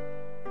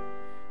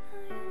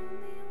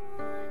only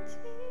want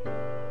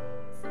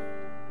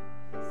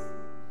Jesus.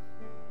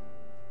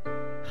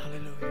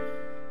 Hallelujah.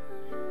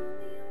 I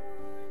only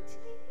want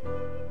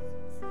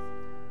Jesus.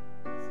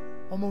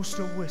 Almost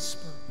a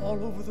whisper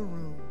all over the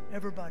room.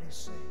 Everybody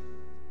sing.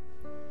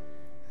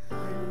 I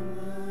don't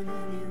want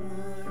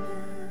anyone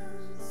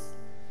else.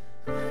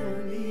 I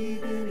don't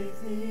need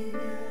anything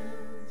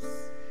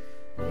else.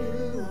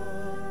 You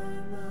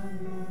are my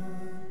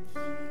one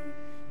thing.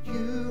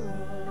 You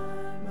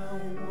are my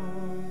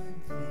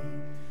one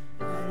thing.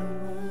 I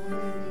don't want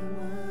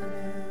anyone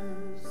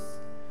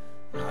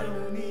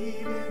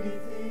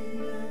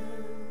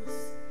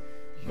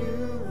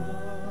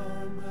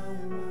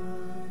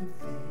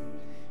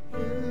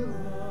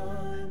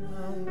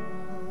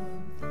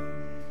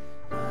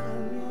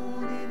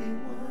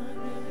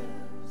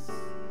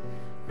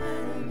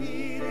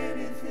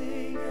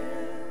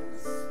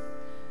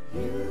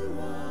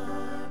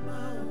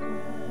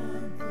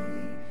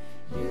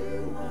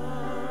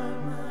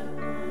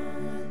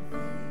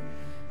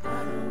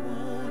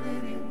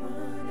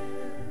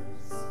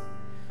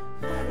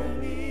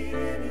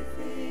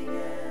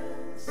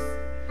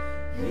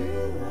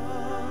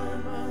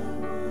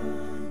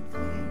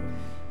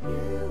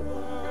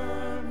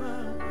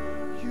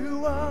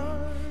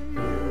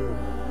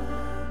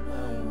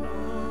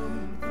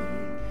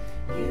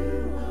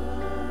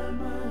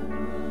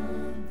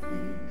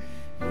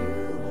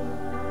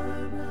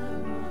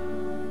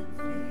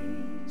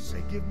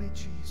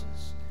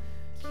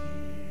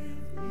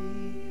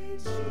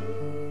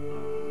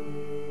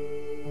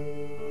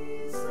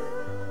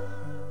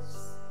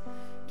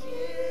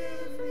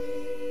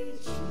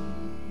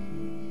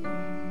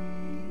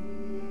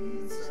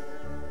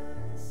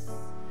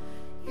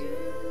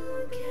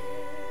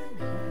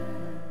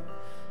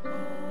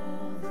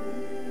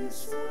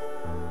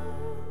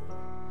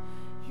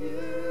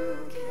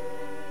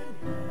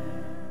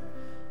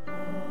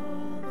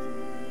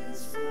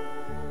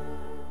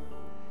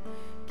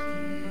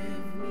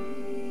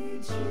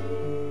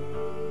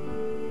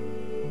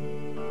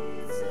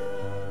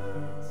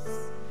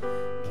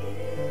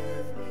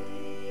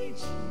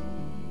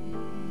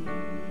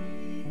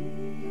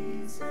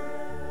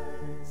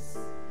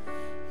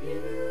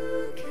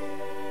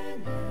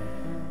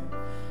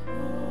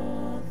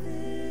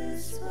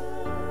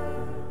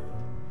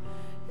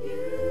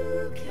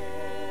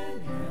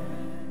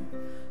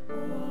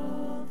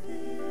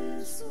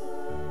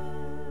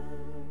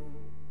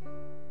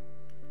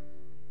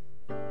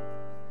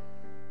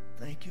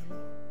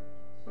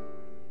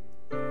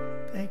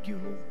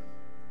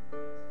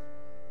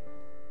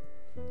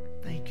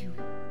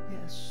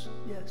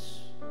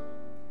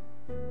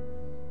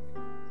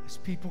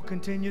people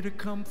continue to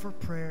come for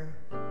prayer,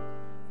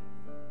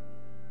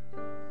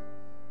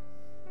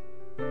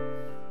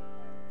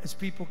 as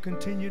people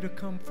continue to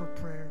come for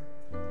prayer,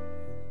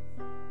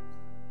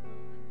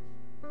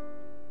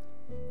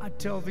 I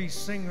tell these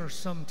singers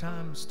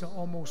sometimes to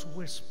almost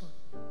whisper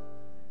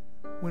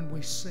when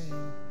we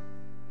sing.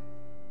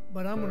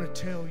 But I'm going to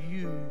tell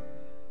you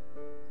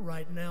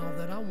right now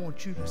that I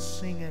want you to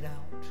sing it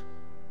out.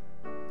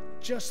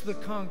 Just the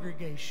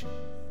congregation.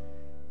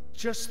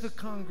 Just the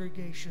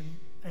congregation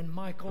and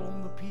Michael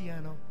on the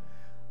piano.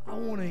 I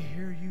want to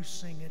hear you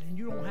sing it, and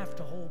you don't have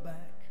to hold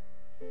back.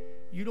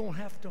 You don't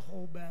have to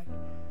hold back.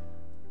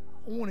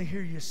 I want to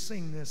hear you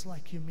sing this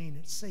like you mean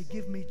it. Say,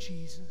 give me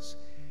Jesus.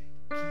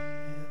 Give me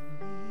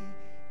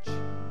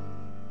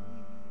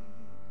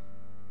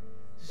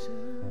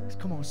Jesus.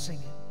 Come on, sing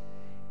it.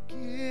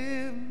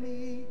 Give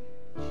me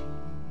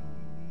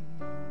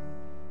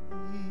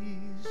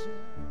Jesus.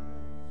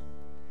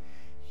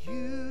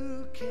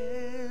 You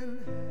can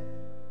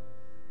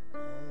have all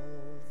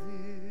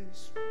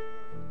this world.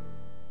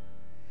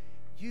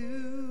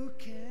 You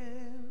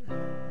can have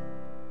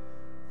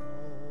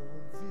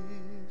all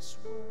this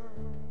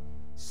world.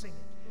 Sing it.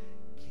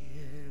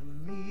 Give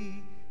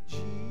me Jesus.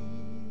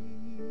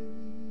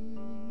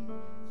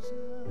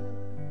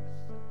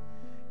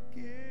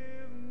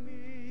 Give me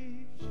Jesus.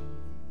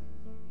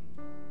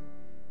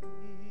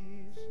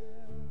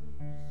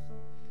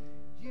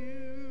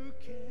 You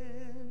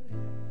can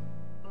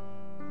have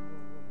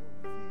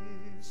all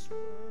this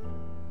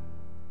world.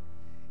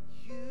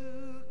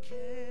 You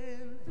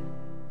can have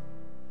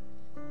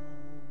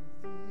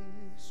all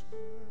this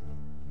world.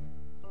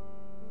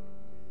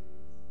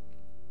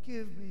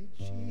 Give me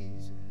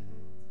Jesus.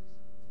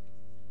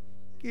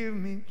 Give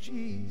me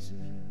Jesus.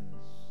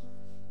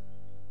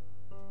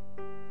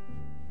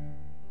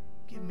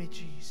 Give me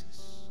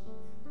Jesus.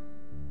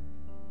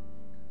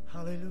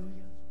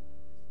 Hallelujah.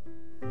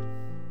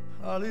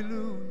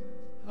 Hallelujah.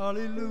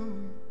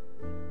 Hallelujah.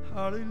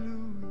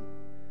 Hallelujah.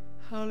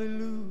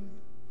 Hallelujah.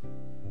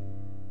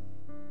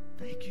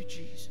 Thank you,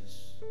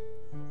 Jesus.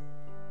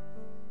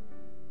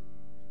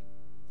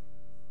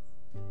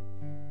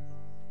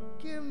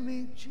 Give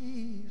me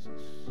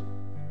Jesus.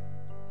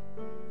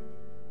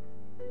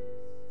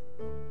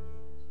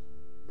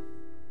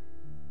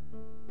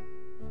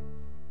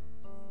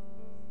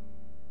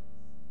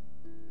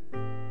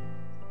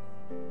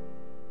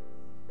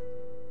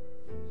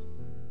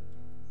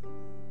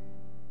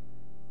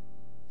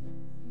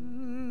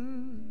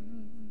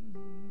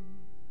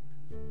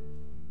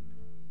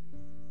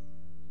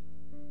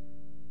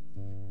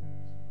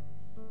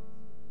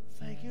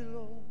 Thank you,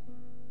 Lord.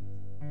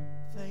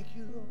 Thank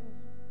you, Lord.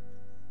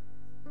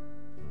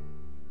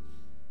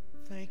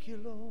 Thank you,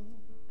 Lord.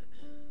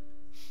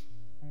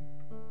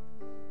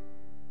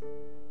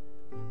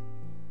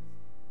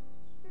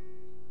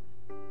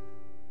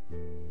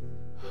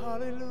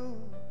 Hallelujah.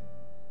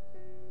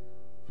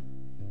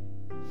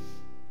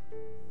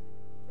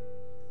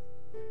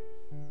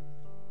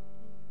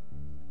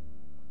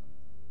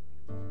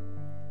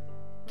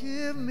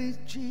 Give me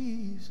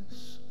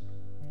Jesus.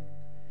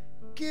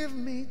 Give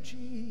me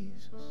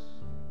Jesus.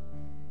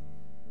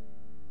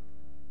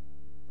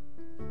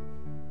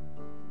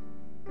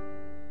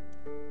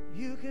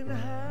 You can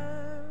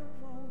have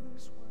all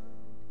this world.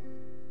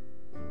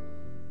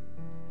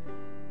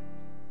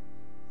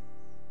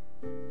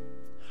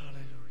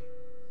 Hallelujah.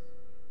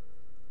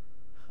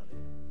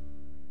 Hallelujah.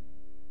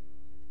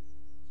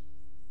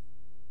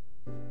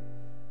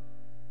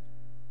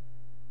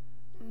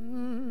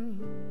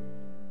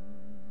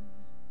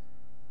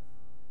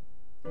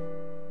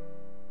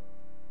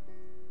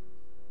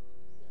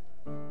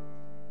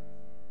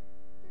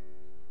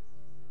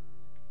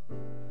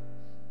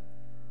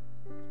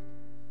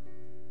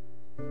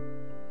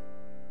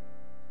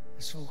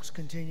 As folks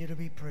continue to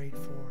be prayed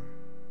for,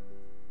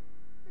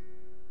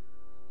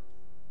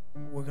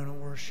 we're going to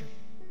worship.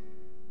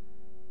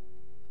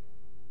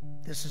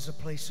 This is a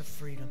place of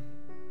freedom.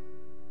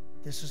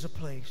 This is a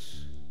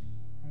place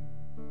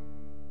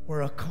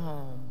where a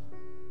calm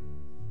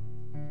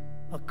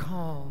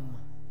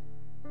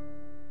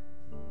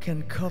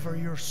can cover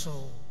your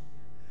soul.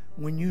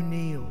 When you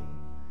kneel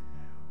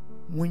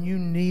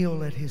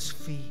at His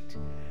feet,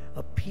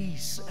 a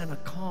peace and a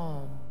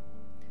calm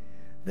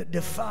that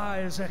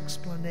defies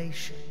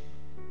explanation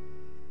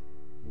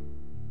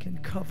can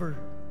cover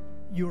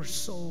your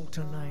soul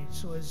tonight.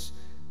 So as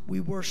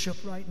we worship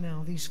right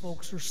now, these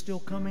folks are still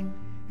coming,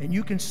 and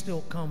you can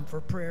still come for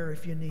prayer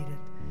if you need it.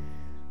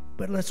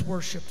 But let's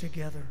worship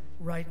together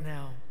right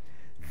now.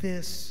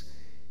 This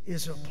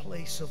is a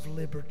place of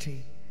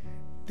liberty.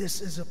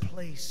 This is a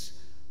place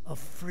of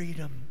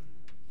freedom.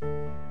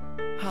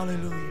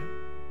 Hallelujah.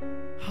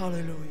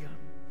 Hallelujah.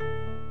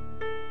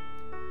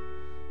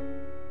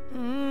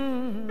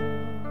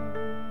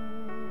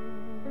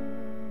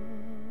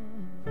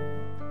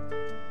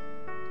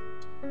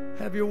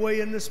 Have your way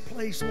in this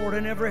place, Lord,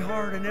 in every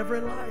heart, in every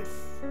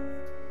life.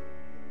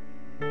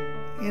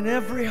 In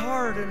every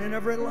heart and in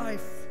every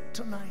life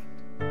tonight.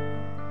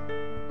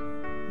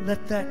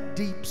 Let that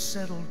deep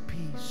settled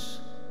peace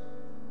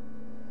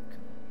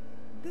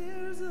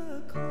There's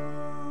a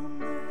calm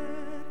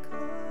that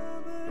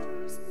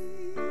covers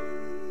me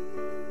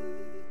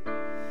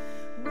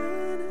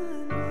when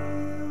I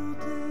kneel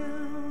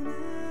down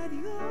at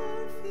your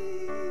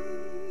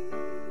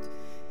feet.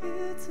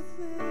 It's a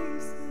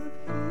place of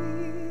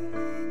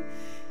healing.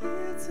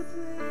 It's a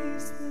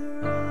place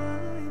where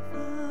I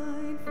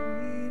find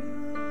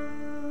freedom.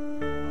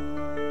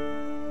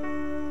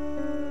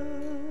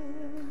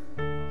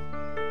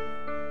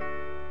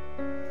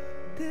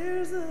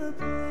 There's a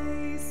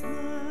place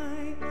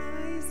my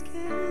eyes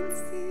can't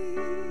see,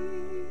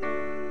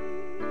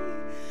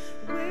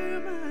 where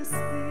my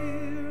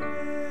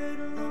spirit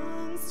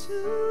longs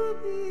to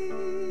be.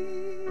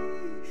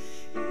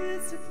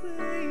 It's a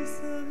place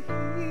of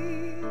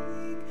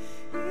healing.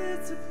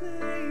 It's a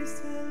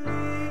place I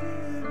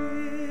live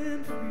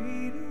in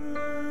freedom.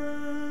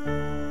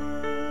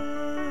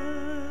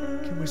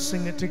 Can we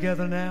sing it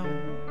together now?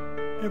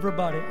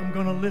 Everybody, I'm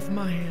going to lift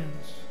my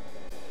hands.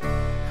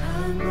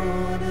 I'm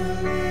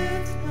gonna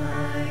lift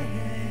my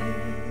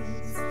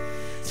hands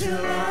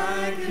till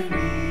I can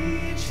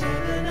reach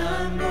heaven.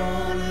 I'm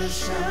gonna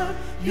shout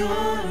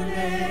your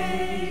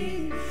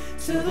name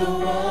till the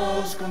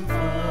walls come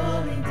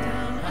falling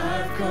down.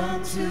 I've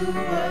come to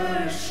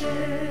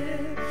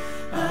worship.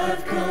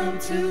 I've come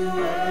to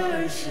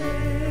worship.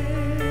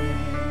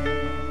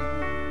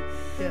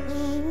 Yes.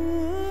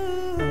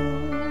 Oh,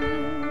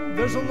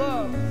 There's a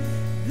love.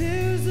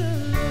 there's a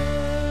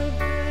love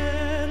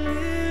that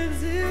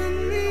lives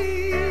in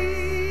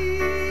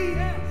me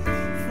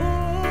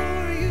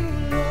for you,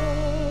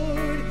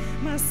 Lord,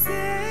 my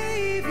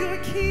Savior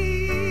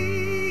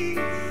King.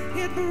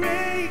 It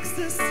breaks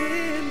the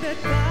sin that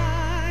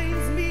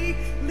binds me,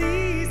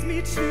 leads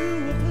me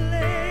to a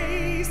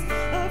place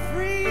of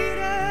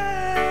freedom.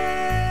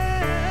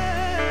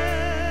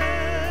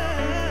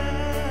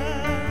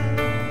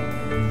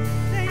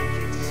 Thank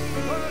you,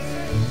 Jesus.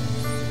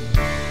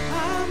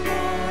 I'm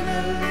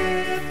gonna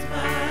lift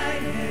my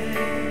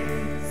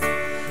hands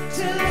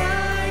till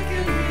I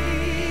can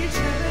reach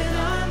heaven.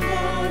 I'm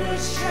gonna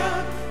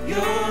shout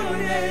your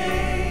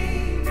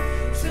name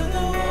till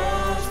the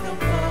walls come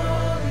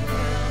falling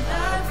down.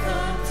 I've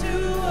come to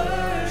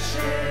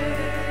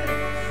worship.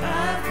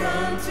 I've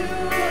come to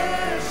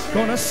worship.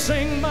 Gonna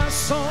sing my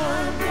song.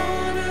 I'm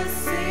gonna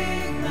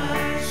sing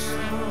my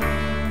song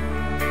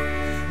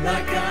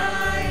like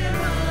I am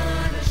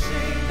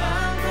unashamed.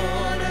 I'm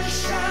gonna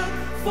shout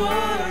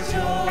for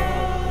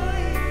joy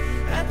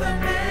at the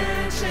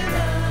mention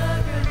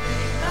of your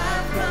name.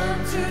 I've come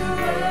to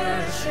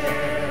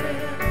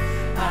worship.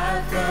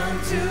 I've come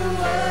to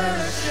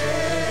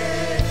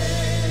worship.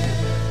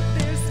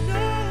 There's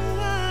no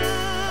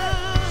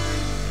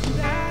one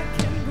that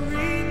can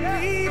bring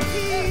me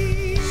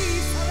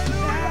peace,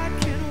 that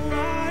can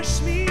wash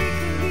me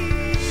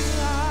clean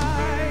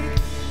like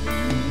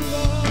you,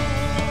 Lord.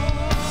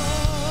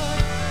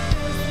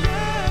 There's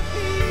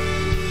nothing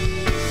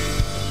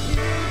in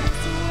this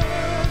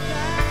world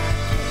that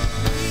can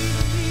bring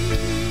me.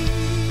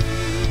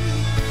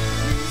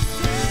 You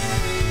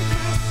saved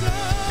my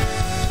soul.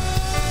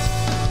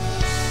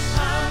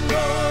 I'm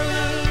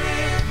gonna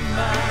lift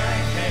my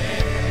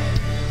hands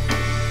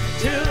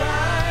till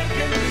I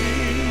can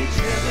reach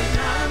heaven.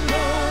 I'm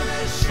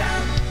gonna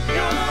shout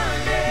your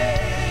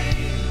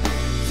name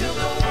till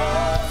the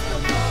walls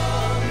come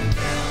falling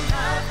down.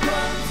 I've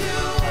come to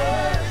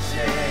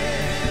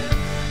worship.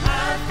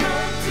 I've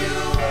come to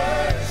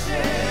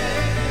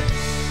worship.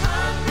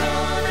 I'm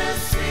gonna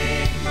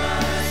sing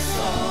my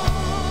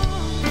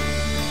song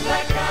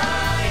like I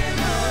am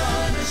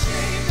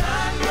unashamed.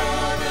 I'm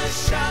gonna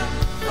shout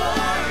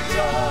for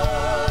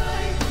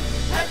joy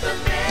at the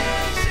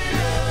mention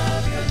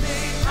of your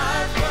name.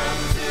 I've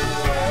come to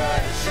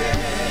worship.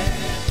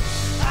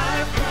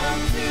 I've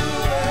come to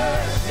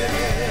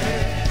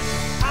worship.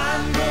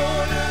 I'm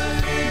gonna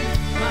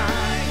lift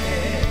my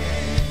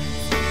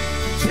hands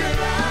till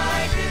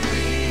I can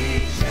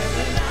reach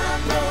heaven.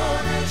 I'm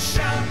gonna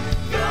shout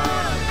your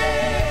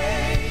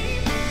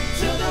name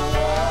till the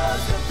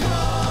walls come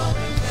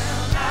falling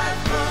down.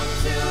 I've come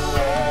to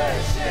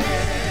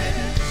worship.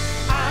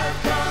 I've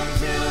come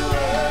to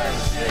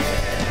worship.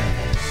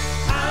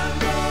 I'm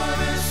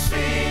gonna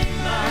sing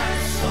my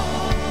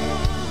song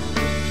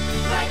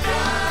like I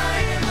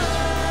am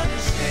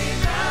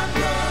unashamed. I'm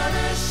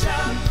gonna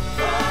shout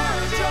for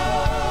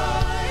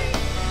joy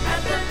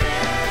at the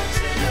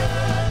mention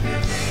of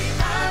your name.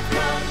 I've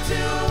come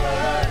to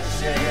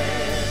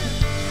worship.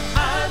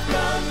 I've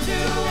come to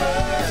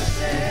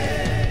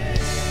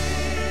worship.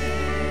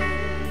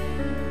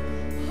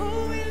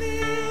 Oh, we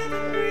live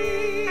and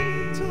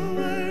breathe to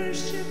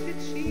worship you,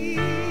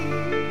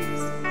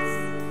 Jesus.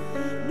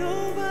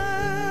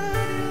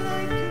 Nobody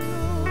like you,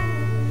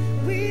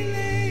 Lord. We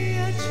lay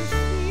at your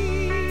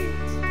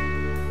feet,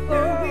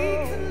 where we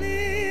can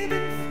live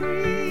in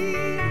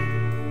freedom.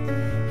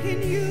 In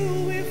you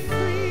we're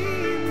free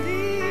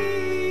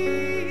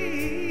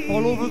indeed.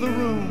 All over the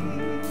room.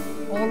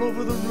 All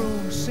over the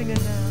room. Sing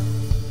it now.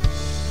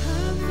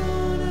 I'm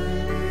gonna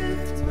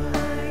lift my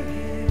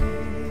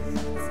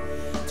hands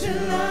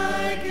till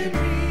I can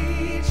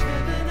reach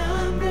heaven.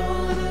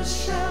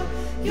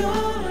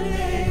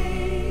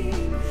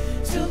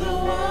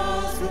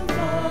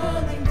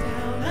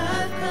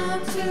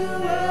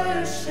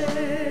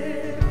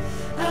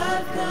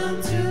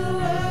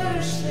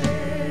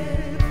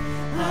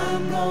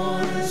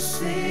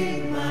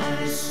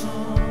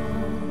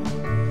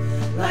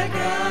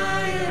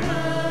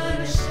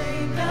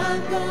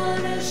 I'm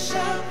gonna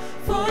shout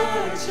for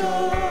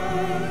joy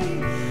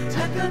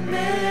at the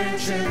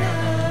mention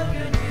of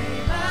your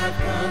name. I've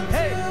come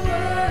to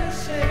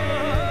worship.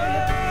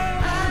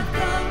 I've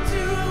come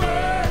to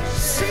worship.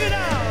 Sing it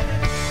out.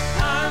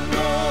 I'm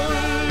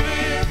gonna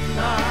lift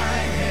my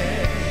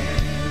head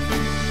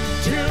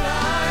till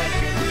I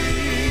can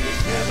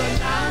reach heaven.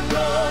 I'm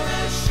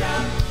gonna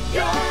shout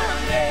your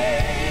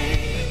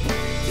name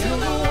till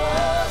the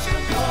walls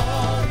come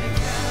falling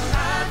down.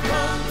 I've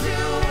come to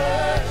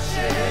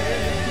worship.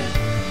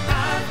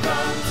 I've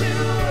come to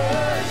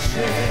worship.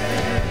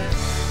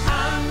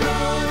 I'm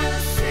gonna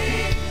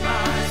sing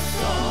my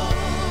song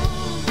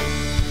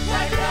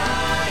like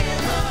I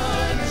am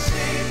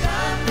unashamed.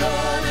 I'm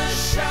gonna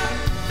shout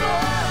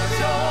for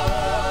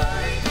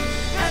joy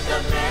at the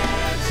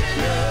mention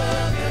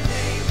of your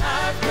name.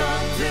 I've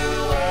come to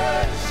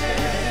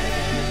worship.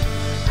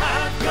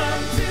 I've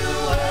come to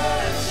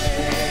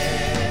worship.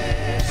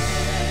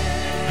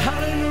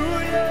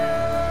 Hallelujah.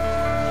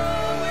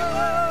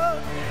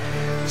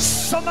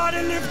 Somebody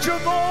lift your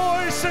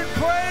voice and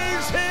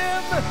praise him.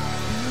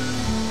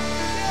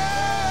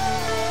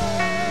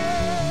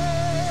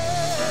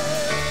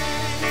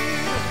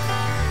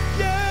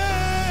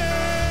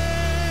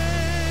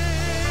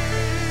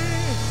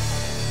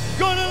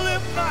 Gonna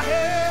lift my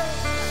head.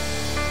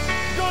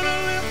 Gonna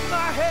lift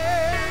my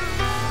head.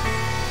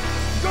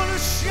 Gonna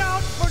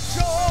shout for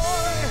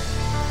joy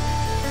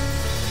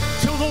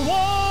till the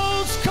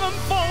walls come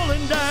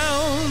falling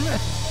down.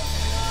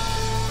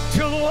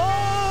 Till the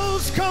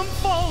walls come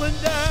falling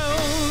down.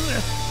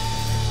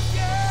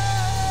 Yeah.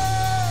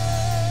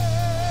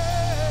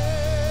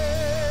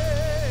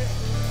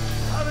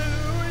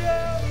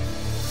 Hallelujah.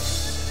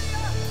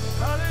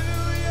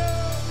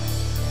 Hallelujah.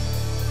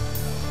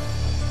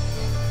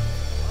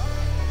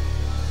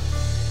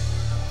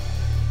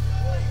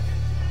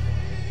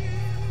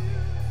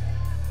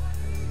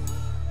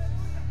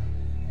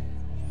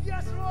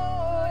 Yes,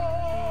 Lord.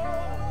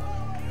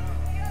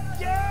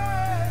 Yeah.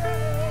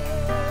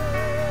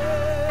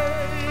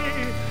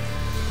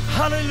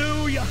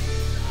 Hallelujah.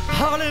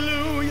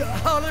 Hallelujah.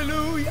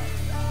 Hallelujah.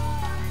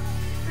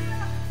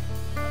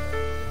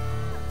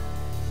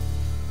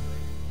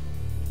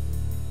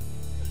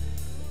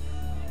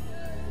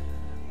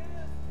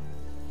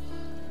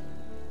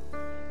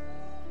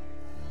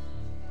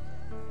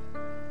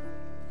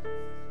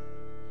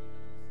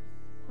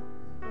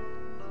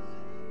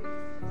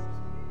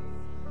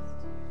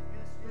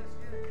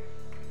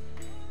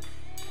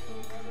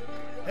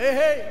 Hey,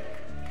 hey.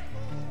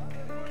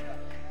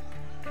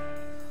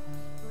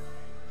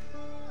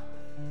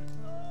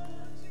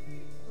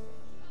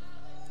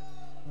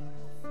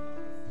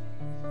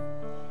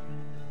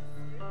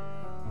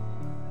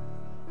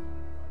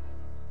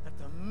 At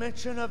the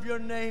mention of your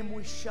name,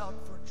 we shout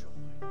for joy.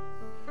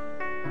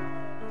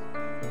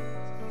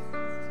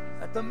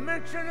 At the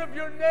mention of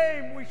your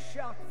name, we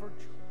shout for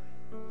joy.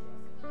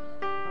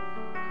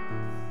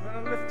 We're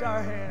going to lift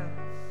our hands.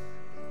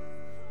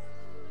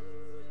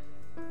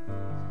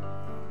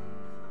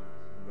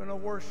 We're going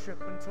to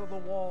worship until the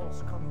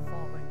walls come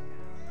falling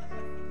down.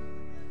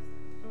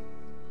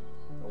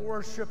 We'll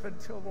worship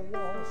until the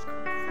walls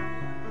come falling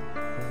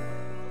down.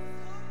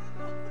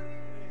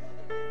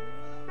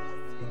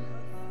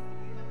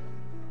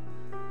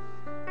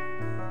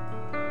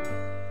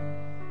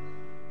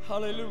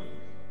 Hallelujah.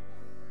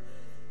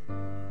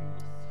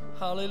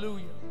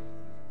 Hallelujah.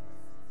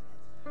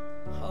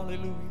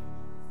 Hallelujah.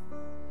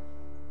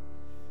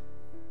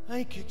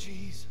 Thank you,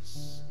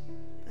 Jesus.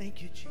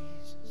 Thank you,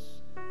 Jesus.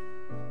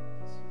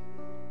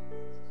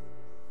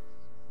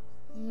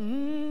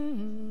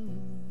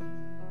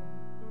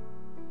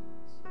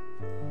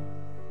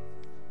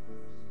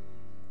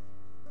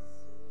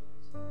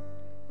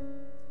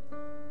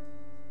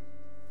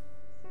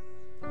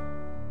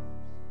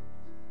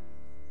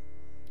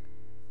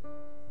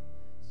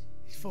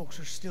 These folks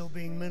are still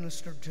being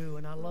ministered to,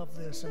 and I love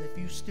this. And if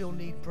you still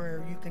need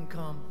prayer, you can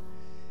come.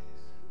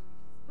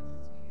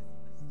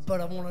 But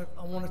I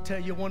want to tell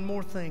you one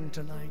more thing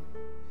tonight.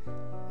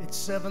 It's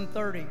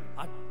 7:30.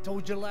 I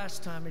told you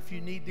last time, if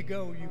you need to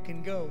go, you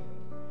can go.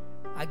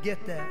 I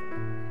get that.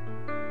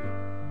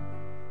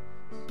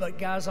 But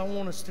guys, I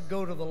want us to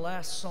go to the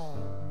last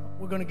song.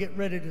 We're going to get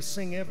ready to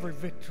sing Every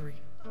Victory.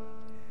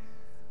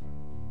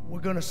 We're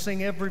going to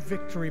sing Every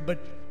Victory. But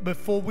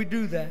before we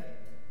do that,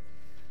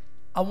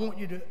 I want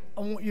you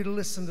to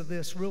listen to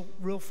this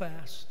real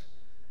fast.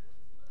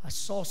 I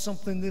saw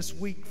something this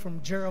week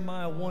from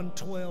Jeremiah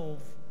 1:12.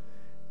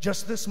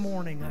 Just this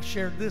morning, I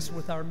shared this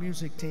with our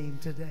music team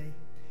today.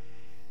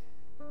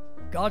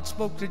 God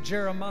spoke to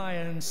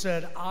Jeremiah and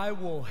said, I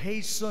will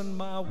hasten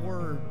my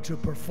word to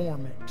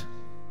perform it.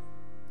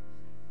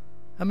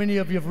 How many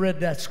of you have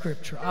read that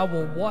scripture? I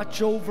will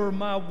watch over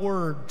my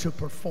word to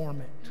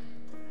perform it.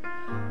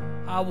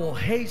 I will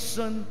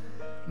hasten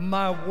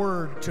my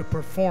word to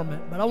perform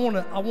it. But I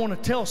want to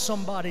tell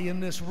somebody in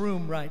this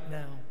room right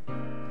now,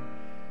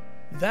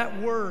 that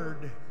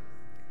word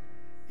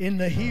in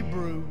the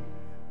Hebrew,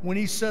 when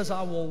he says,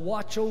 I will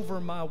watch over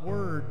my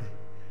word,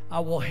 I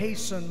will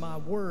hasten my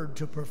word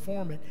to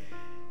perform it.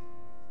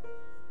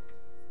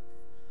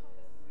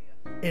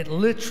 It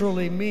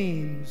literally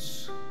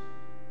means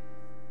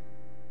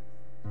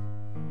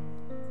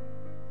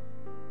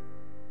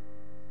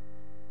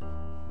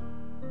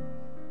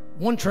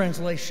one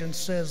translation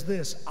says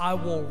this: I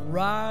will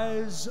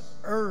rise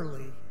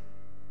early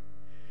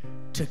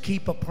to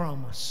keep a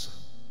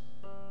promise.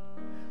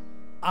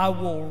 I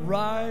will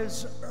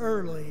rise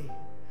early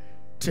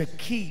to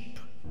keep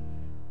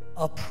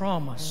a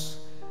promise.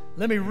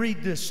 Let me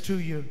read this to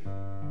you,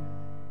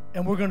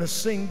 and we're going to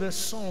sing this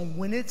song.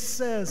 When it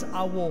says,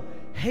 I will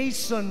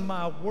hasten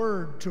my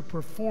word to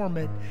perform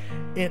it,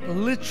 it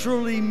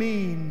literally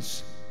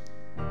means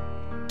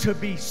to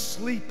be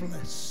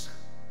sleepless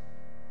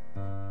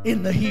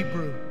in the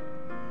Hebrew.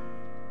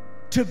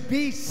 To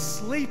be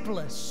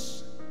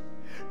sleepless,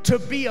 to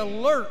be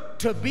alert,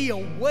 to be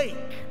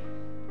awake.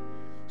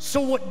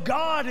 So what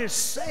God is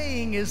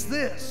saying is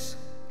this: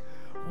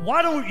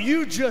 why don't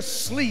you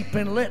just sleep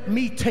and let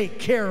me take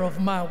care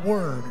of my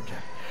word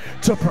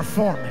to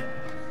perform it?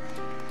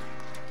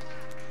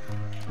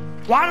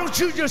 Why don't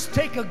you just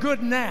take a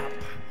good nap?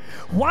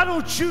 Why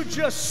don't you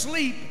just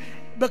sleep?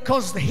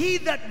 Because he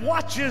that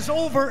watches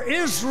over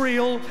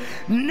Israel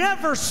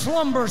never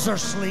slumbers or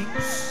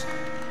sleeps.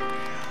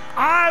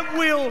 I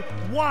will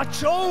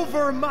watch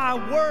over my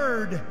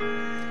word.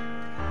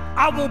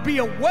 I will be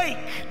awake.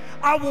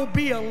 I will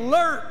be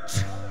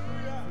alert.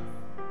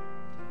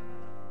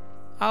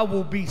 I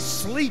will be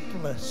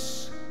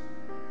sleepless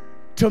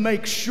to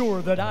make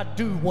sure that I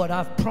do what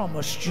I've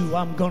promised you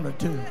I'm going to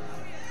do.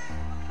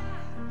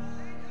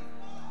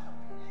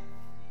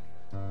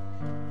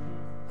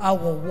 I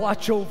will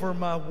watch over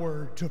my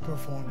word to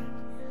perform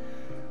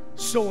it.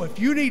 So if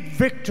you need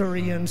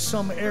victory in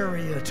some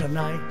area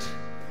tonight,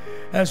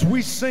 as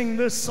we sing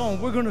this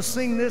song, we're going to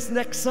sing this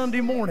next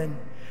Sunday morning,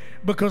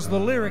 because the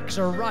lyrics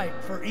are right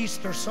for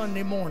Easter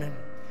Sunday morning.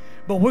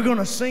 But we're going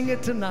to sing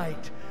it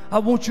tonight. I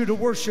want you to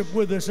worship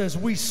with us as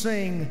we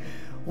sing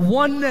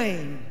one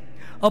name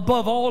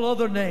above all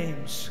other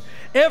names.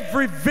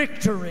 Every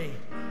victory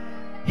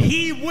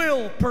he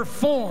will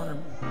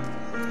perform.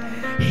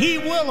 He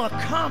will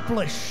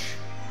accomplish.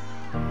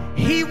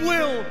 He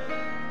will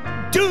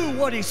do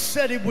what he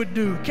said he would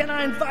do. Can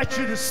I invite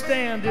you to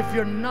stand if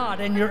you're not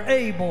and you're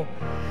able?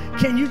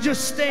 Can you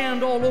just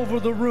stand all over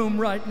the room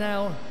right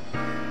now?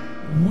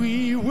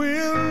 We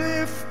will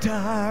lift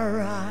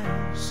our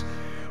eyes.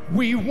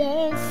 We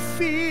won't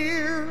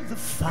fear the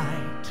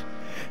fight,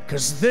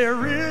 'cause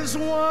there is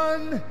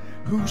one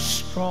who's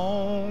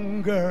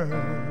stronger.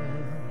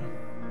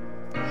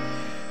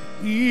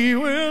 He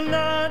will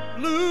not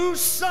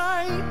lose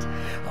sight,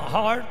 a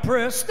heart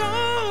pressed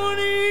on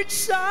each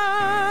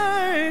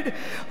side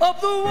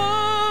of the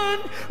one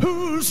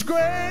who's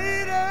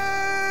greater.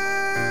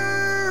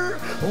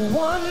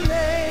 One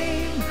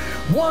name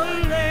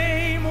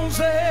holds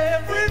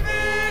every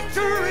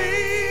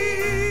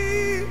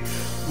victory.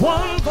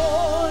 One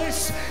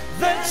voice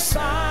that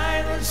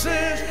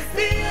silences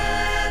the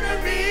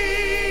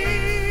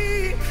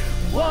enemy.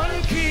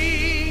 One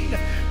king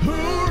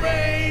who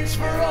reigns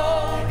for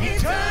all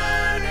eternity.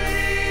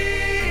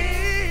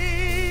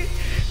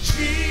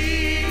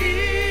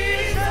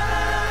 Jesus.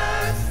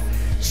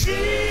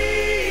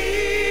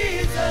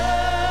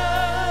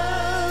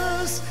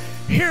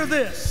 Hear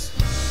this.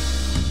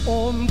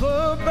 On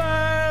the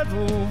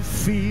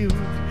battlefield,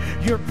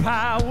 your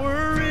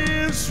power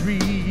is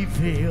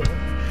revealed.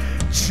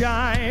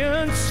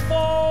 Giants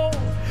fall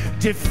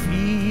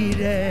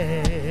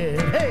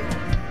defeated. Hey,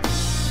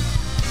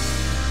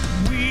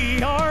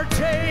 we are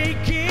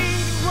taking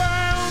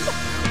ground.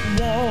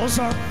 Walls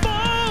are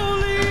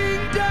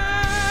falling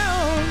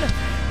down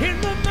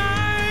in the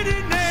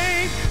mighty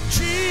name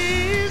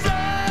Jesus.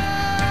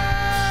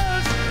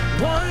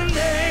 One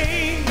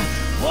name,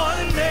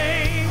 one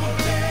name.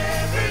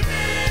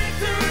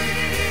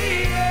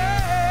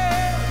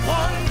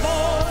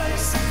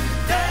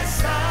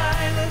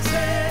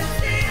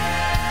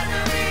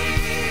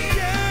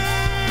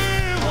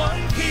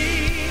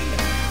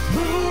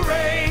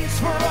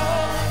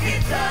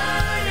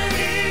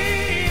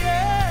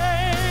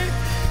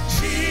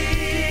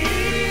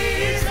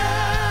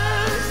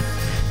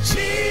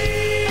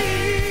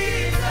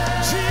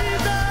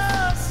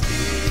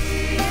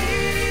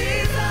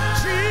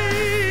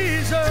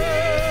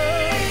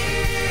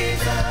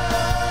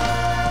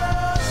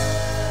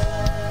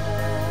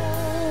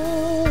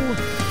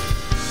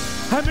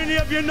 How many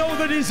of you know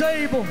that he's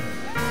able?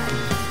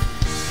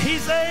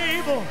 He's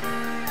able.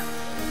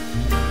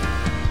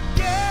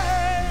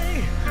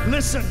 Yay!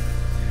 Listen,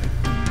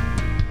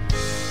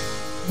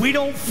 we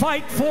don't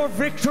fight for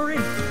victory.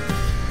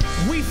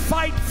 We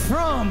fight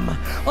from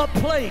a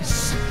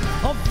place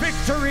of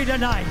victory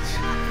tonight.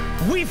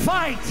 We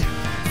fight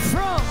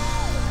from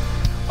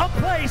a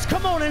place.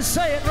 Come on and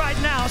say it right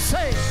now.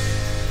 Say it.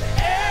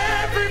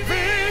 Every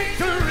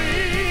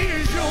victory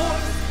is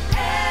yours.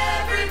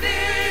 Every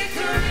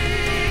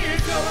victory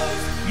is yours.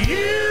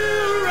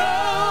 You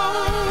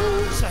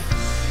rose.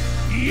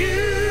 You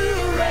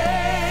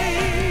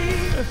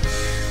reign.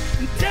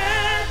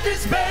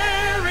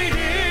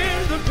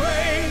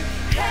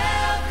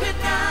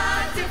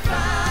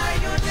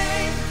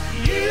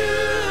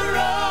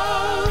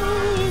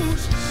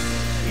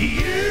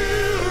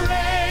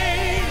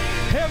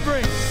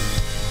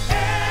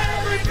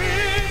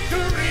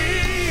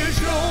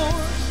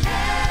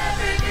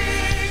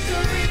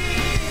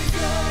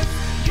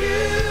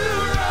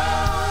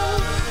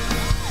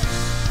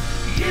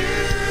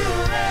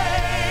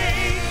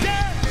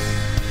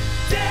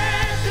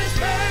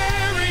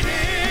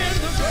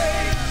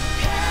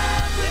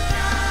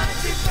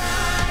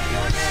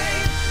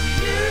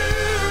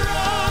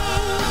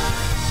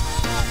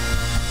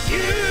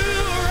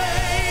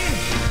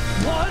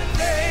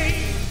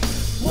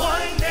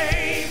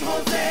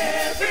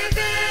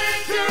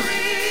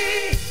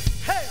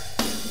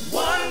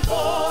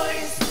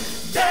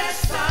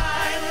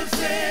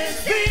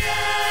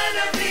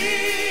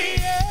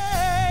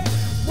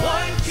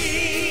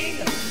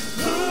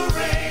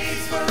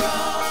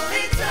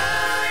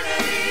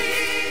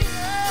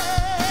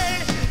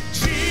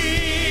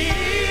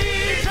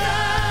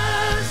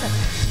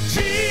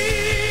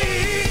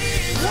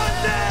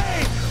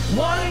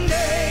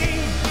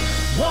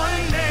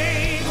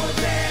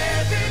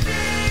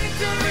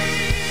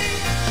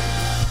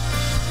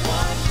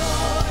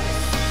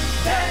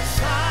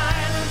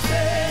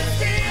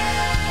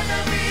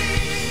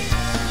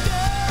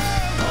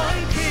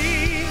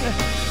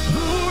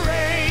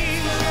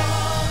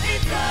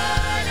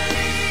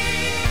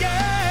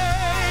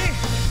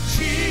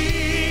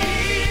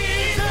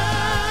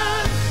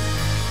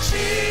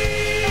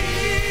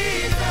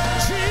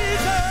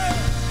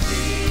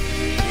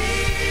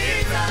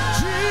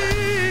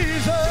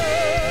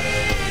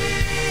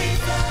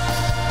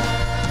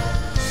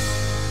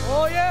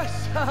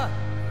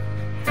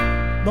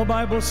 The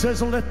Bible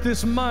says, let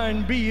this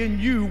mind be in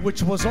you,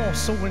 which was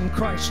also in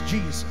Christ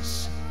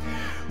Jesus,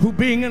 who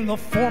being in the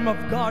form of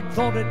God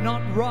thought it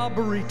not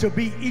robbery to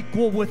be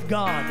equal with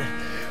God,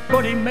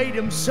 but he made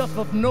himself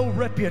of no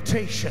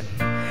reputation.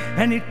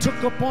 And he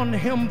took upon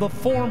him the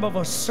form of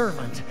a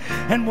servant,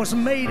 and was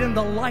made in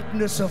the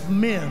likeness of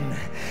men.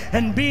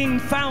 And being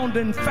found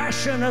in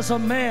fashion as a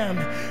man,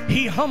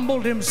 he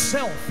humbled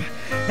himself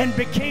and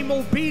became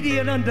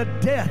obedient unto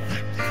death,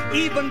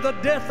 even the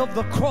death of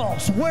the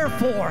cross.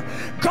 Wherefore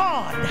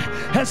God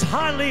has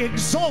highly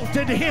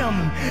exalted him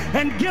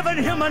and given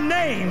him a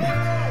name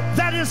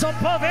that is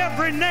above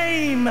every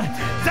name,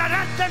 that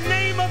at the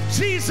name of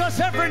Jesus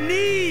every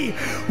knee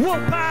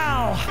will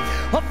bow,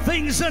 of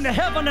things in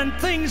heaven and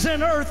things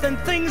in earth and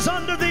things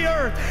under the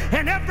earth,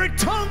 and every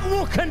tongue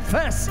will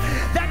confess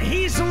that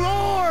he's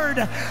Lord.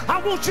 I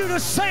want you to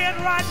say it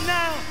right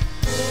now.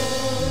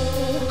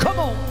 Oh, come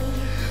on.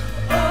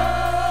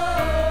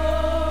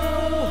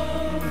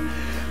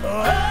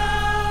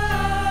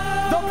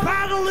 The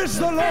battle is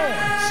the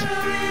Lord's.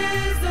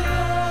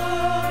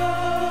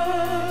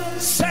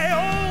 Say,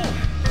 oh,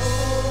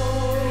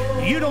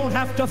 you don't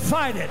have to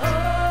fight it.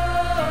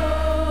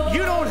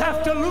 You don't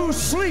have to lose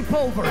sleep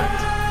over it,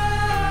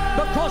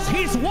 because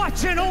he's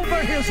watching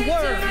over his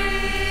word.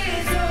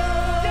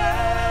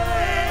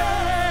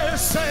 Yeah,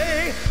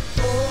 say,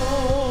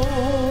 oh,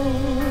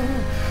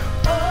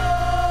 oh,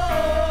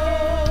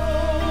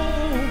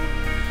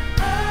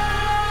 oh,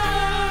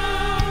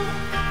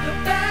 the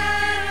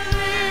battle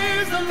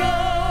is the Lord.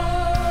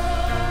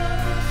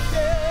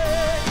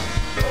 Yeah.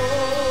 Oh,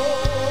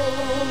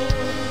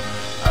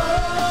 oh,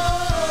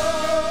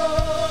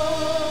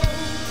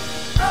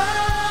 oh,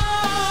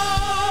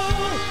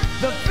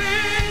 the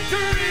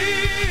victory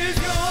is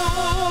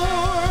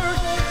yours.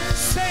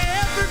 Say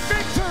every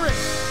victory.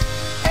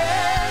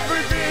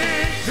 Every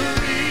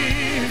victory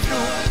is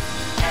yours.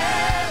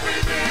 Every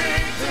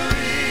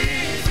victory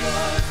is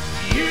yours.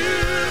 You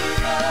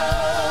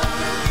rose.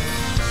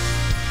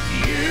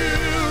 You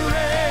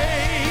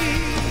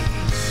reign.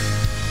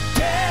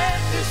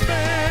 Death is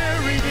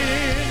buried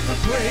in the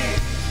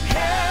grave.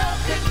 Hell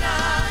could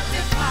not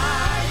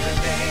defy your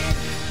name.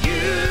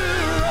 You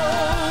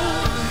rose.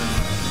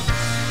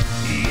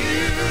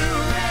 You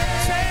reign.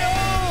 Say, oh,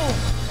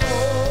 oh,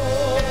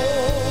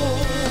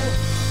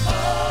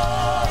 oh,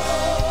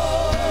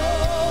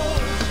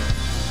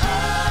 oh,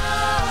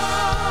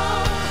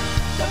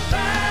 the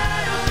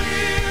battle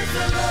is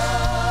the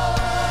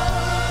Lord.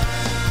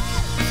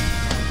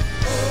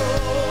 Oh,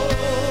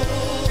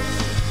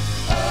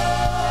 oh,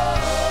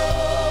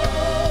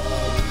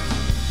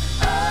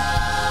 oh,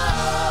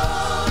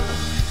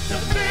 the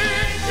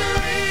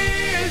victory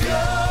is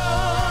yours.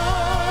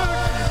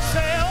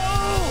 Say, oh,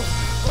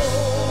 oh,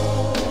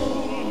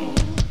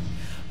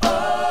 oh,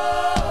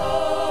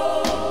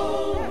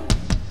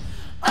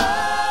 oh,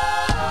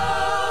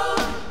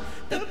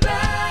 the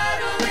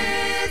battle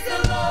is the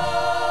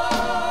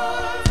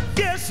Lord.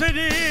 Yes, it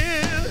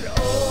is.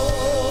 Oh,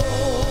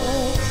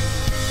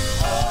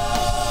 oh,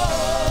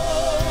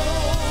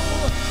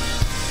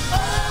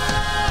 oh,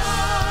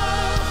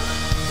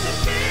 the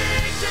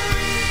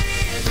victory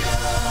is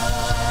yours.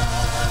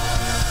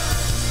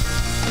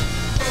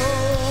 Oh,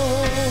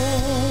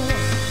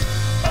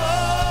 oh,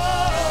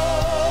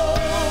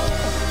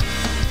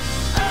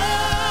 oh,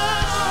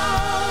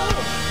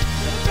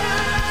 the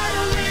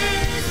battle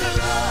is the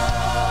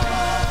Lord.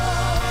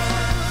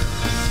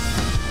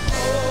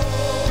 Oh,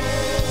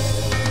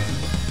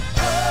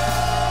 oh,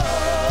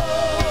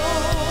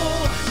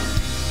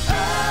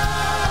 oh,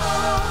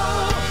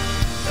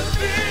 the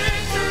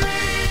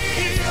victory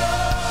is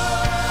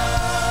yours.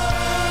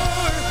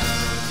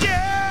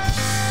 Yeah.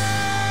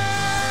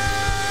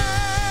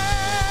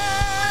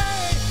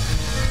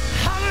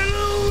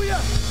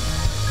 Hallelujah.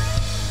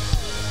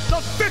 The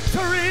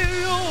victory is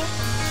yours.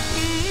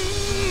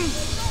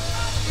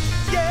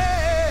 Yeah.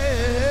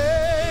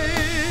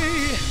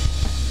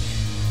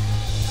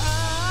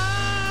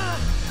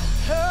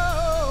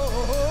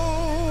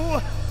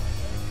 Oh.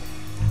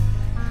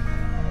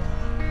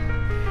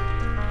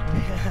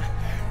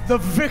 The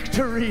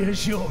victory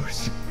is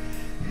yours.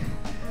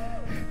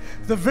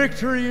 The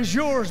victory is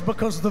yours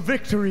because the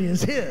victory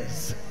is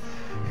his.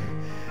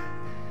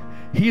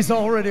 He's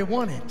already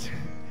won it.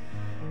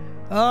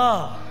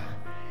 Ah,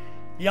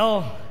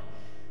 y'all,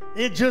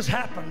 it just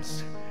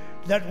happens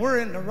that we're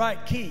in the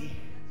right key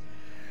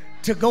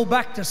to go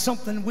back to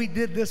something we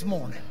did this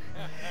morning.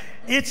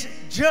 It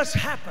just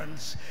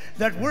happens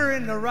that we're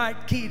in the right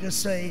key to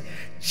say,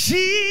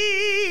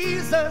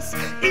 Jesus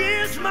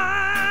is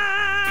mine.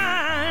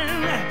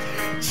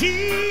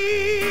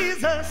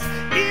 Jesus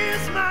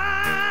is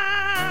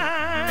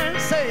mine.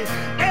 Say,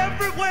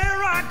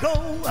 everywhere I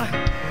go,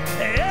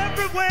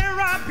 everywhere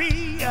I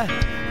be,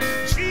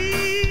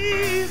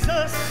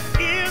 Jesus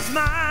is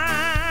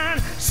mine.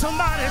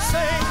 Somebody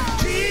say,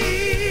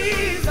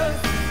 Jesus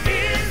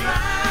is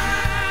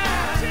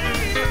mine.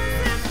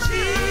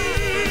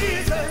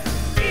 Jesus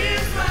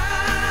is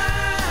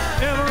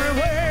mine.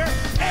 Everywhere,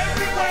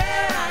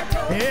 everywhere I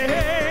go,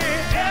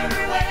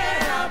 everywhere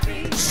I be,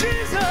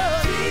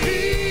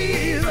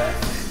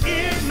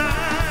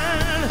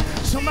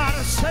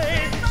 Everybody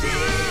say,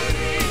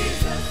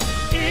 Jesus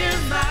is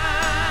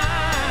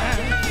mine.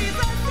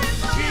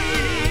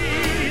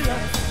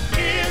 Jesus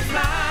is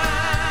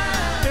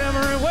mine.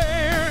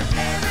 Everywhere,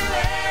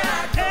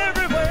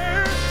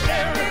 everywhere,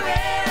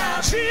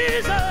 everywhere.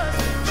 Jesus,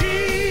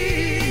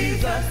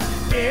 Jesus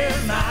is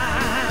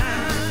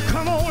mine.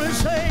 Come on and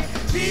say,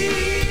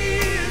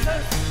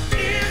 Jesus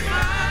is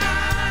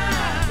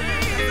mine.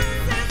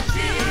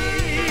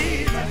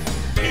 Jesus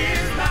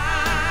is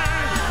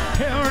mine.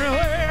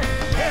 Everywhere,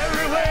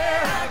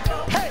 everywhere.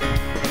 Hey,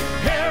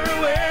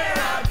 everywhere.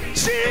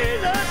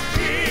 Jesus,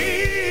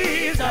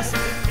 Jesus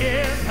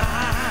is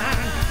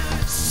mine.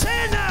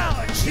 Say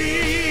now,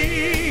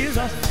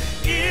 Jesus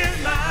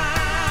is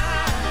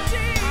mine.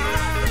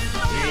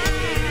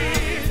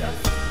 Jesus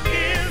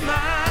is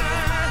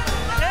mine.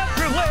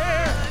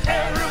 Everywhere,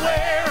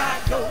 everywhere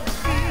I go.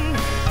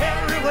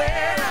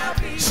 Everywhere I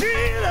be.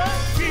 Jesus,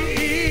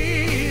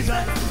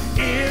 Jesus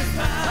is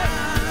mine.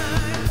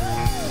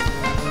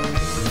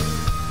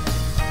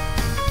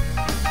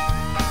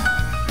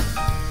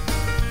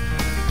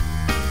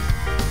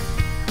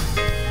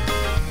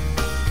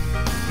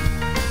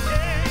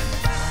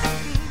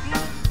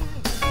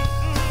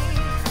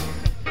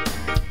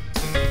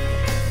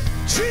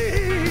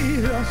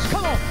 Jesus,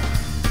 come on.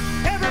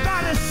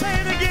 Everybody say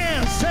it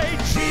again. Say,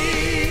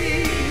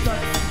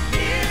 Jesus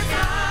is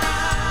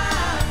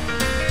mine.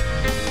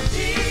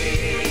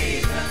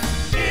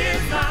 Jesus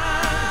is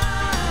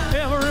mine.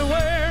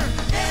 Everywhere,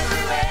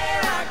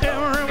 everywhere I go.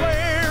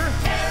 Everywhere,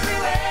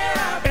 everywhere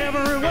I be.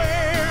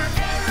 Everywhere,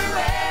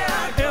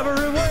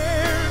 everywhere,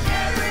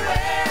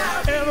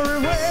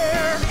 everywhere,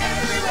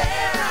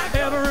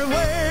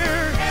 everywhere,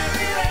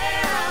 everywhere,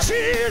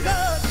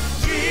 Jesus,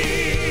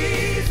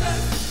 Jesus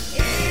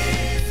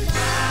is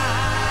mine.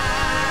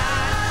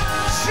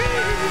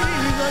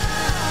 Jesus,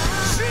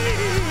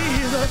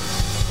 Jesus,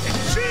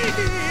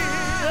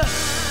 Jesus.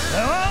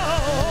 Oh,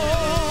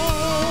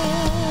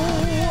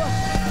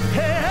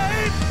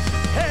 hey,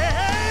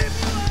 hey,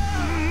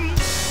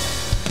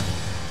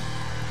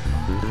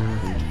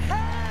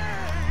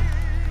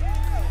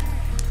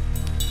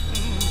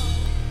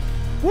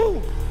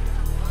 woo.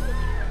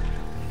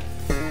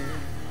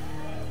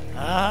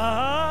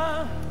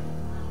 Ah.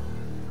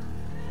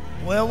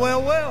 Well,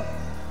 well, well.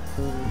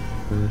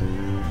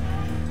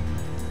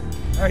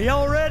 Are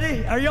y'all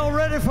ready? Are y'all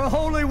ready for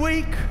Holy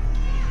Week?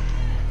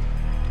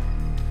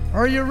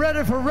 Are you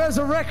ready for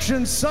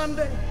Resurrection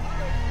Sunday?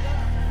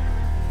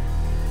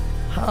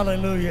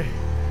 Hallelujah.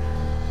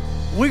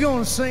 We're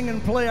going to sing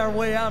and play our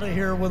way out of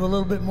here with a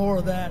little bit more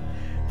of that.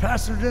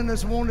 Pastor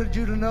Dennis wanted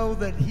you to know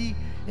that he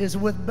is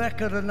with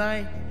Becca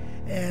tonight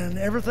and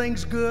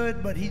everything's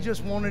good, but he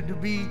just wanted to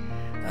be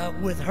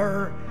with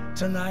her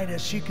tonight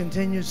as she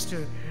continues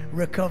to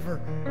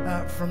recover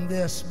from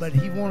this. But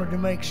he wanted to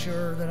make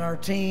sure that our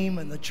team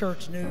and the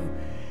church knew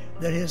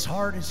that his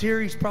heart is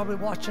here. He's probably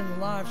watching the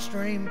live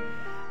stream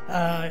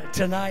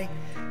tonight.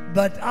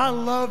 But I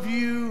love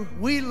you.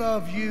 We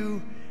love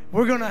you.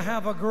 We're going to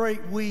have a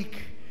great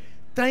week.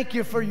 Thank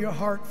you for your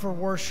heart for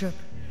worship.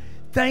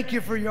 Thank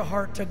you for your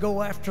heart to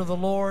go after the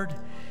Lord.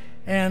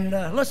 And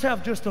let's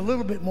have just a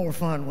little bit more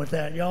fun with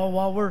that, y'all,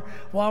 while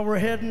we're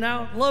heading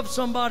out. Love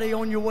somebody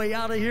on your way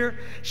out of here.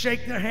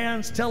 Shake their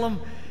hands. Tell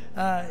them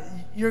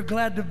you're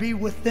glad to be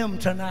with them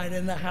tonight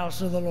in the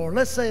house of the Lord.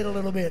 Let's say it a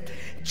little bit.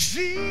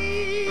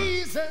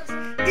 Jesus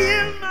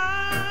is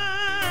mine.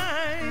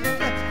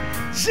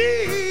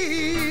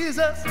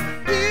 Jesus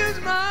is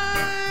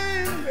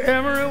mine.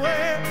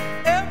 Everywhere,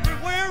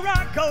 everywhere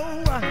I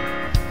go,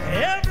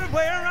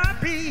 everywhere I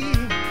be,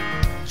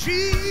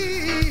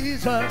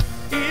 Jesus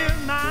is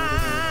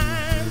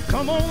mine.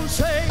 Come on,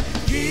 say,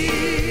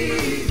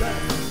 Jesus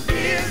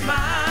is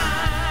mine.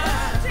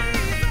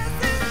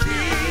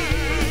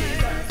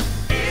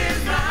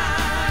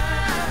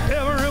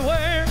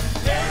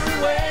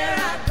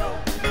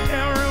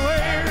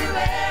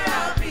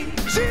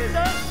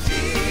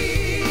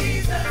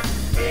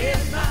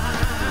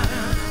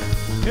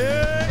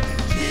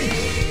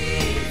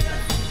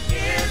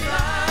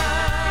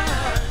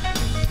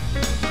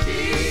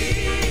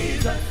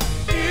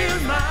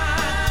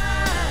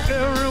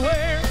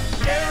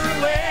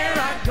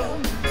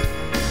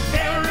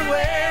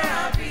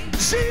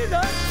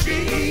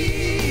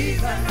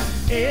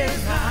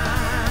 Is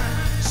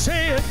mine.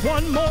 Say it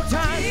one more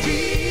time.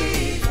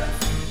 Jesus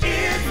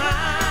is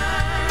mine.